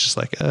she's just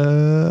like,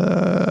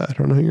 I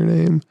don't know your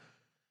name.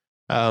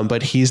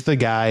 But he's the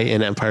guy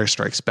in Empire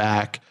Strikes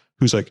Back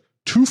who's like,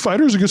 2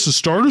 fighters against a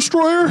Star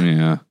Destroyer?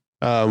 Yeah.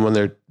 When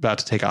they're about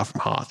to take off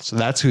from Hoth. So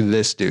that's who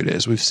this dude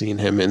is. We've seen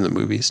him in the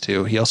movies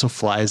too. He also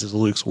flies as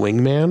Luke's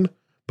wingman,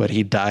 but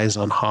he dies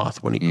on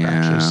Hoth when he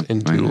crashes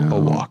into a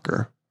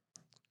walker.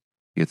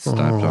 He gets stepped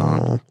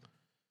on.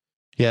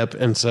 Yep.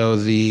 And so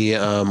the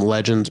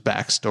Legends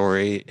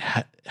backstory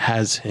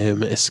has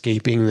him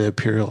escaping the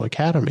Imperial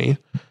Academy.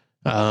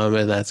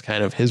 And that's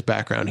kind of his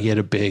background. He had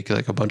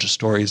a bunch of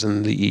stories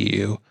in the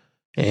EU,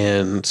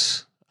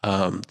 and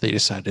they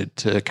decided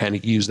to kind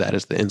of use that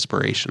as the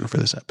inspiration for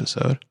this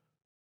episode,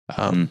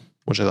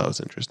 which I thought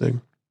was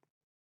interesting.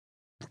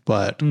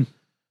 But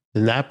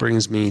then that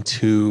brings me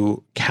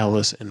to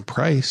Callus and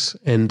Price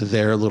and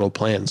their little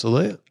plan.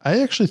 So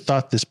I actually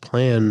thought this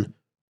plan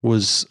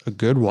was a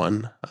good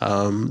one.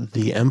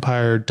 The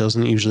Empire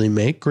doesn't usually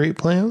make great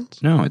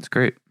plans. No, it's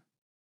great.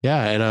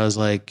 Yeah. And I was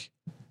like,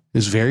 it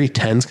was very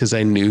tense because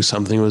I knew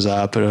something was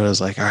up, and I was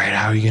like, all right,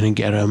 how are you going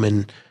to get them?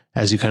 And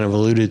as you kind of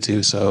alluded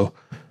to, so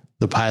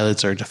the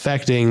pilots are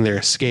defecting, they're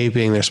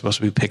escaping, they're supposed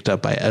to be picked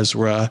up by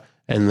Ezra,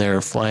 and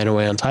they're flying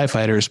away on TIE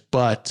fighters,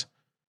 but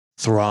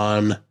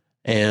Thrawn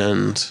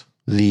and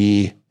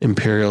the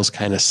Imperials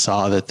kind of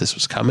saw that this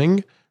was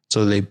coming,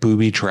 so they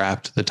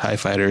booby-trapped the TIE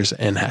fighters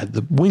and had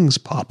the wings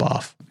pop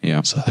off.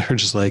 Yeah. So they're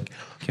just like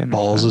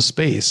balls of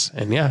space.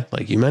 And yeah,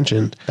 like you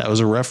mentioned, that was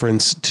a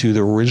reference to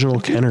the original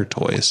Kenner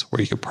toys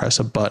where you could press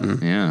a button.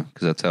 Yeah,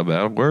 because that's how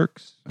battle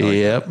works.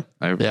 Yep.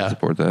 I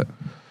support that.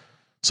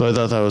 So I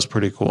thought that was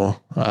pretty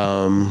cool.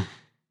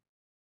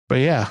 But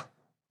yeah,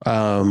 I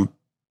don't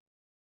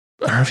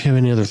know if you have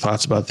any other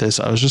thoughts about this.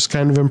 I was just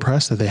kind of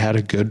impressed that they had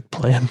a good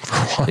plan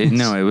for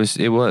once.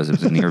 It was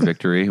a near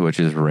victory, which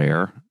is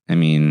rare. I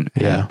mean,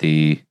 had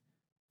the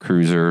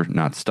cruiser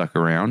not stuck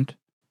around,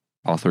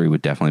 all 3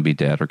 would definitely be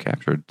dead or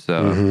captured.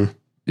 So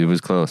it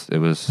was close. It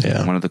was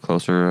one of the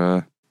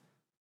closer,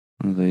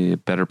 one of the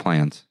better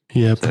plans.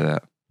 Yep. Say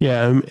that.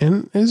 Yeah.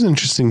 And it's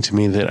interesting to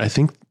me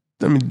that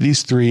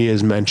these 3,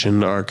 as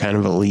mentioned, are kind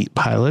of elite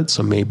pilots.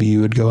 So maybe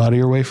you would go out of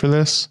your way for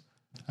this.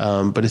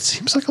 But it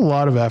seems like a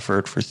lot of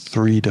effort for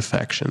 3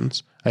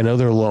 defections. I know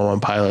they're low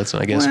on pilots,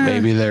 and I guess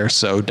maybe they're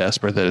so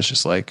desperate that it's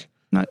just like...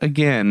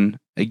 Again,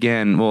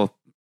 well,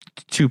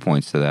 2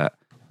 points to that.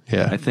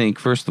 Yeah. I think,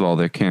 first of all,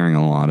 they're carrying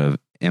a lot of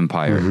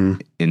Empire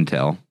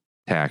intel,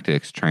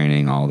 tactics,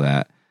 training, all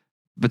that.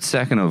 But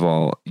second of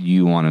all,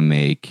 you want to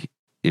make,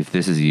 if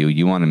this is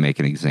you want to make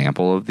an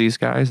example of these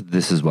guys.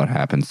 This is what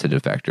happens to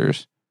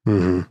defectors.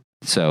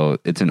 So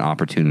it's an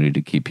opportunity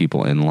to keep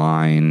people in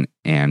line,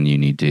 and you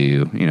need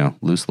to,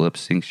 loose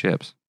lips sink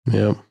ships.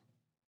 Yep.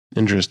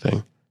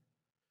 Interesting.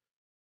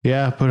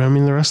 Yeah, but I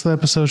mean, the rest of the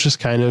episode is just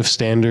kind of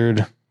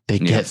standard. They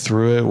get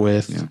through it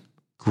with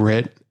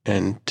grit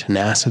and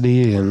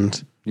tenacity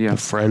and the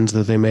friends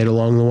that they made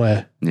along the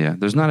way. Yeah,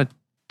 there's not a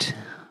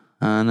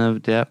ton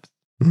of depth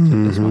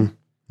to this one.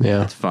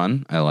 Yeah. It's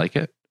fun. I like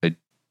it.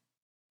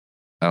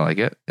 I like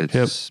it.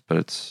 But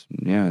it's,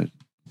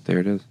 there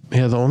it is.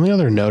 Yeah, the only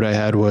other note I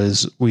had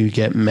was we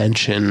get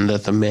mentioned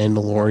that the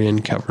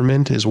Mandalorian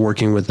government is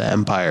working with the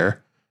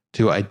Empire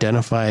to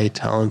identify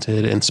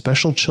talented and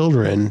special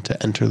children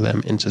to enter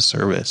them into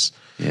service.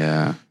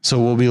 Yeah. So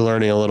we'll be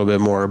learning a little bit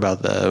more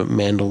about the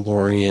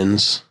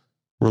Mandalorians'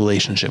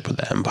 relationship with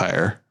the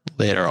Empire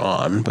later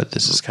on, but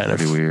this is kind of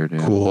weird,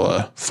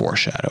 cool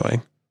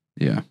foreshadowing.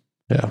 Yeah.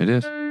 Yeah. It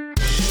is.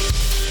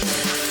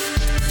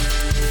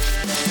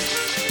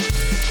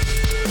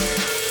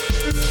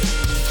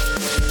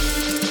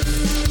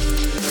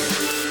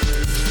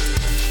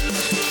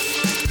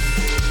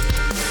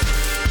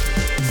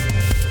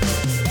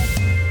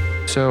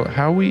 So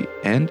how we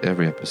end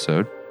every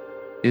episode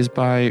is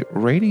by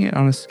rating it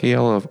on a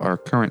scale of our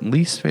current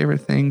least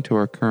favorite thing to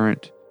our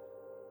current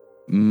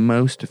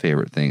most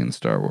favorite thing in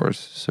Star Wars.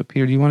 So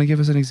Peter, do you want to give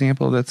us an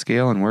example of that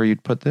scale and where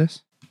you'd put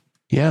this?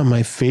 Yeah,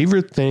 my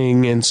favorite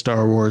thing in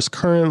Star Wars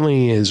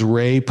currently is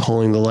Rey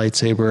pulling the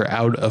lightsaber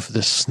out of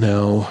the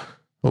snow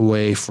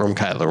away from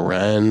Kylo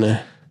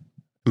Ren.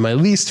 My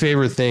least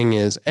favorite thing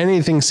is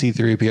anything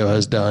C-3PO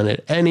has done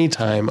at any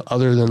time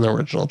other than the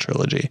original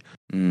trilogy.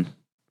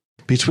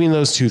 Between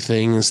those two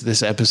things,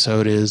 this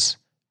episode is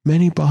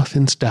many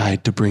Bothans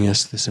died to bring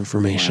us this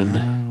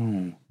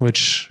information,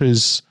 which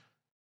is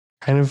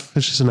kind of,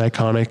 it's just an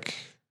iconic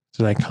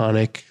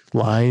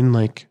line.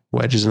 Like,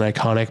 Wedge is an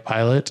iconic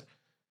pilot.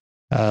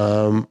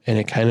 And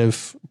it kind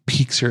of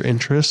piques your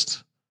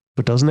interest,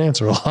 but doesn't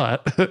answer a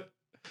lot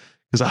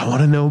because I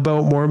want to know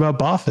more about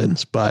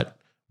Bothans, but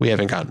we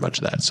haven't gotten much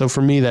of that. So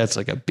for me, that's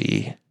like a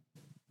B.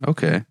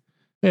 Okay.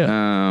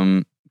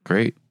 Yeah.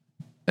 Great.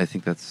 I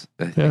think that's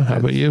how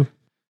about you?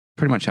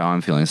 Pretty much how I'm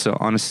feeling. So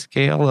on a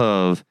scale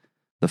of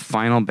the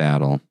final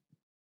battle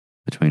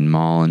between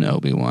Maul and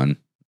Obi-Wan,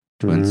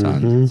 Twin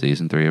Sons,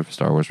 season 3 of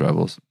Star Wars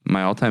Rebels,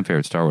 my all-time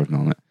favorite Star Wars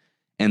moment,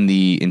 and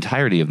the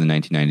entirety of the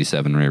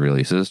 1997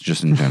 re-releases,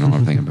 just in general,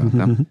 everything about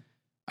them,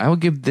 I will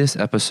give this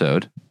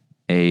episode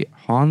a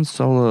Han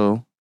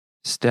Solo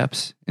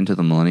steps into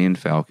the Millennium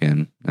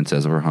Falcon and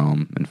says we're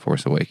home in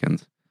Force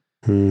Awakens,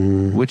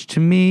 which to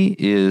me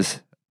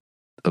is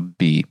a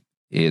B.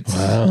 It's,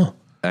 wow.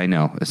 I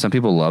know some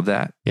people love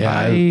that. Yeah,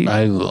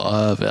 I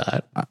love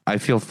that. I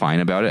feel fine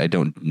about it. I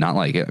don't not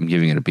like it. I'm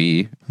giving it a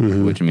B,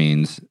 which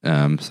means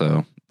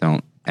so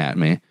don't at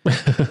me.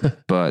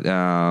 But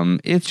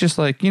it's just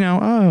like,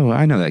 oh,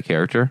 I know that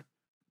character.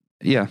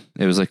 Yeah,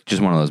 it was like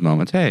just one of those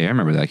moments. Hey, I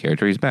remember that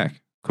character. He's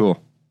back.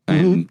 Cool.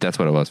 And that's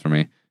what it was for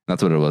me.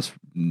 That's what it was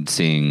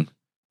seeing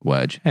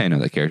Wedge. Hey, I know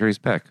that character. He's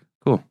back.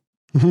 Cool.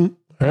 All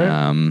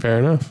right. Fair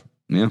enough.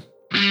 Yeah.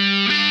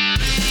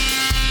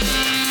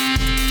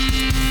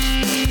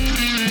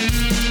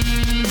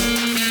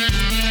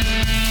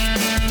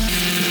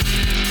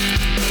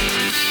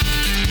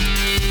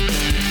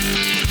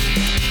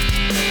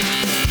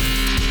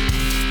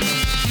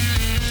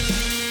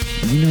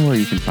 You know where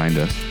you can find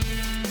us.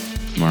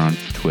 We're on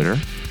Twitter,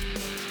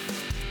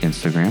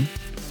 Instagram,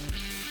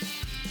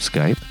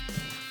 Skype,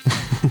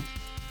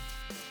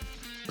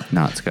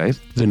 not Skype,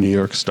 the New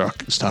York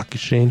Stock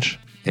Exchange,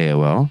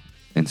 AOL,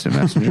 Instant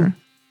Messenger,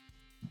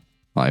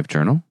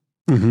 LiveJournal,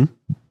 LiveJournal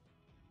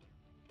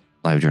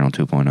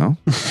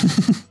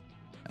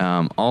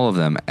 2.0, all of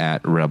them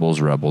at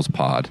Rebels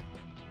Pod.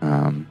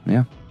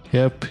 Yeah.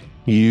 Yep.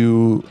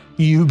 You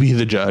be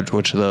the judge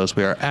which of those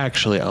we are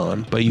actually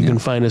on, but you can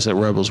find us at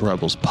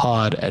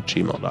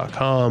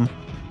rebelsrebelspod@gmail.com.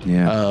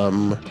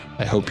 Yeah.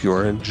 I hope you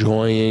are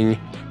enjoying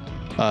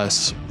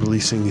us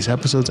releasing these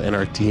episodes and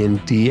our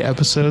D&D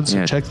episodes.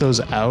 Yeah. Check those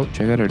out.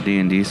 Check out our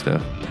D&D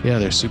stuff. Yeah,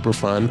 they're super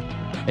fun,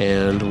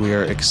 and we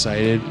are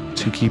excited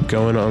to keep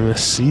going on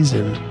this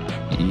season.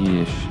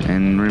 Yeesh.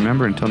 And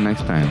remember, until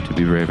next time, to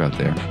be brave out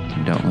there.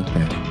 And don't look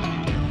back.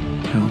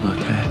 Don't look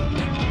back.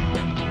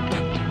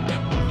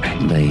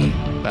 Bye.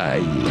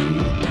 Bye.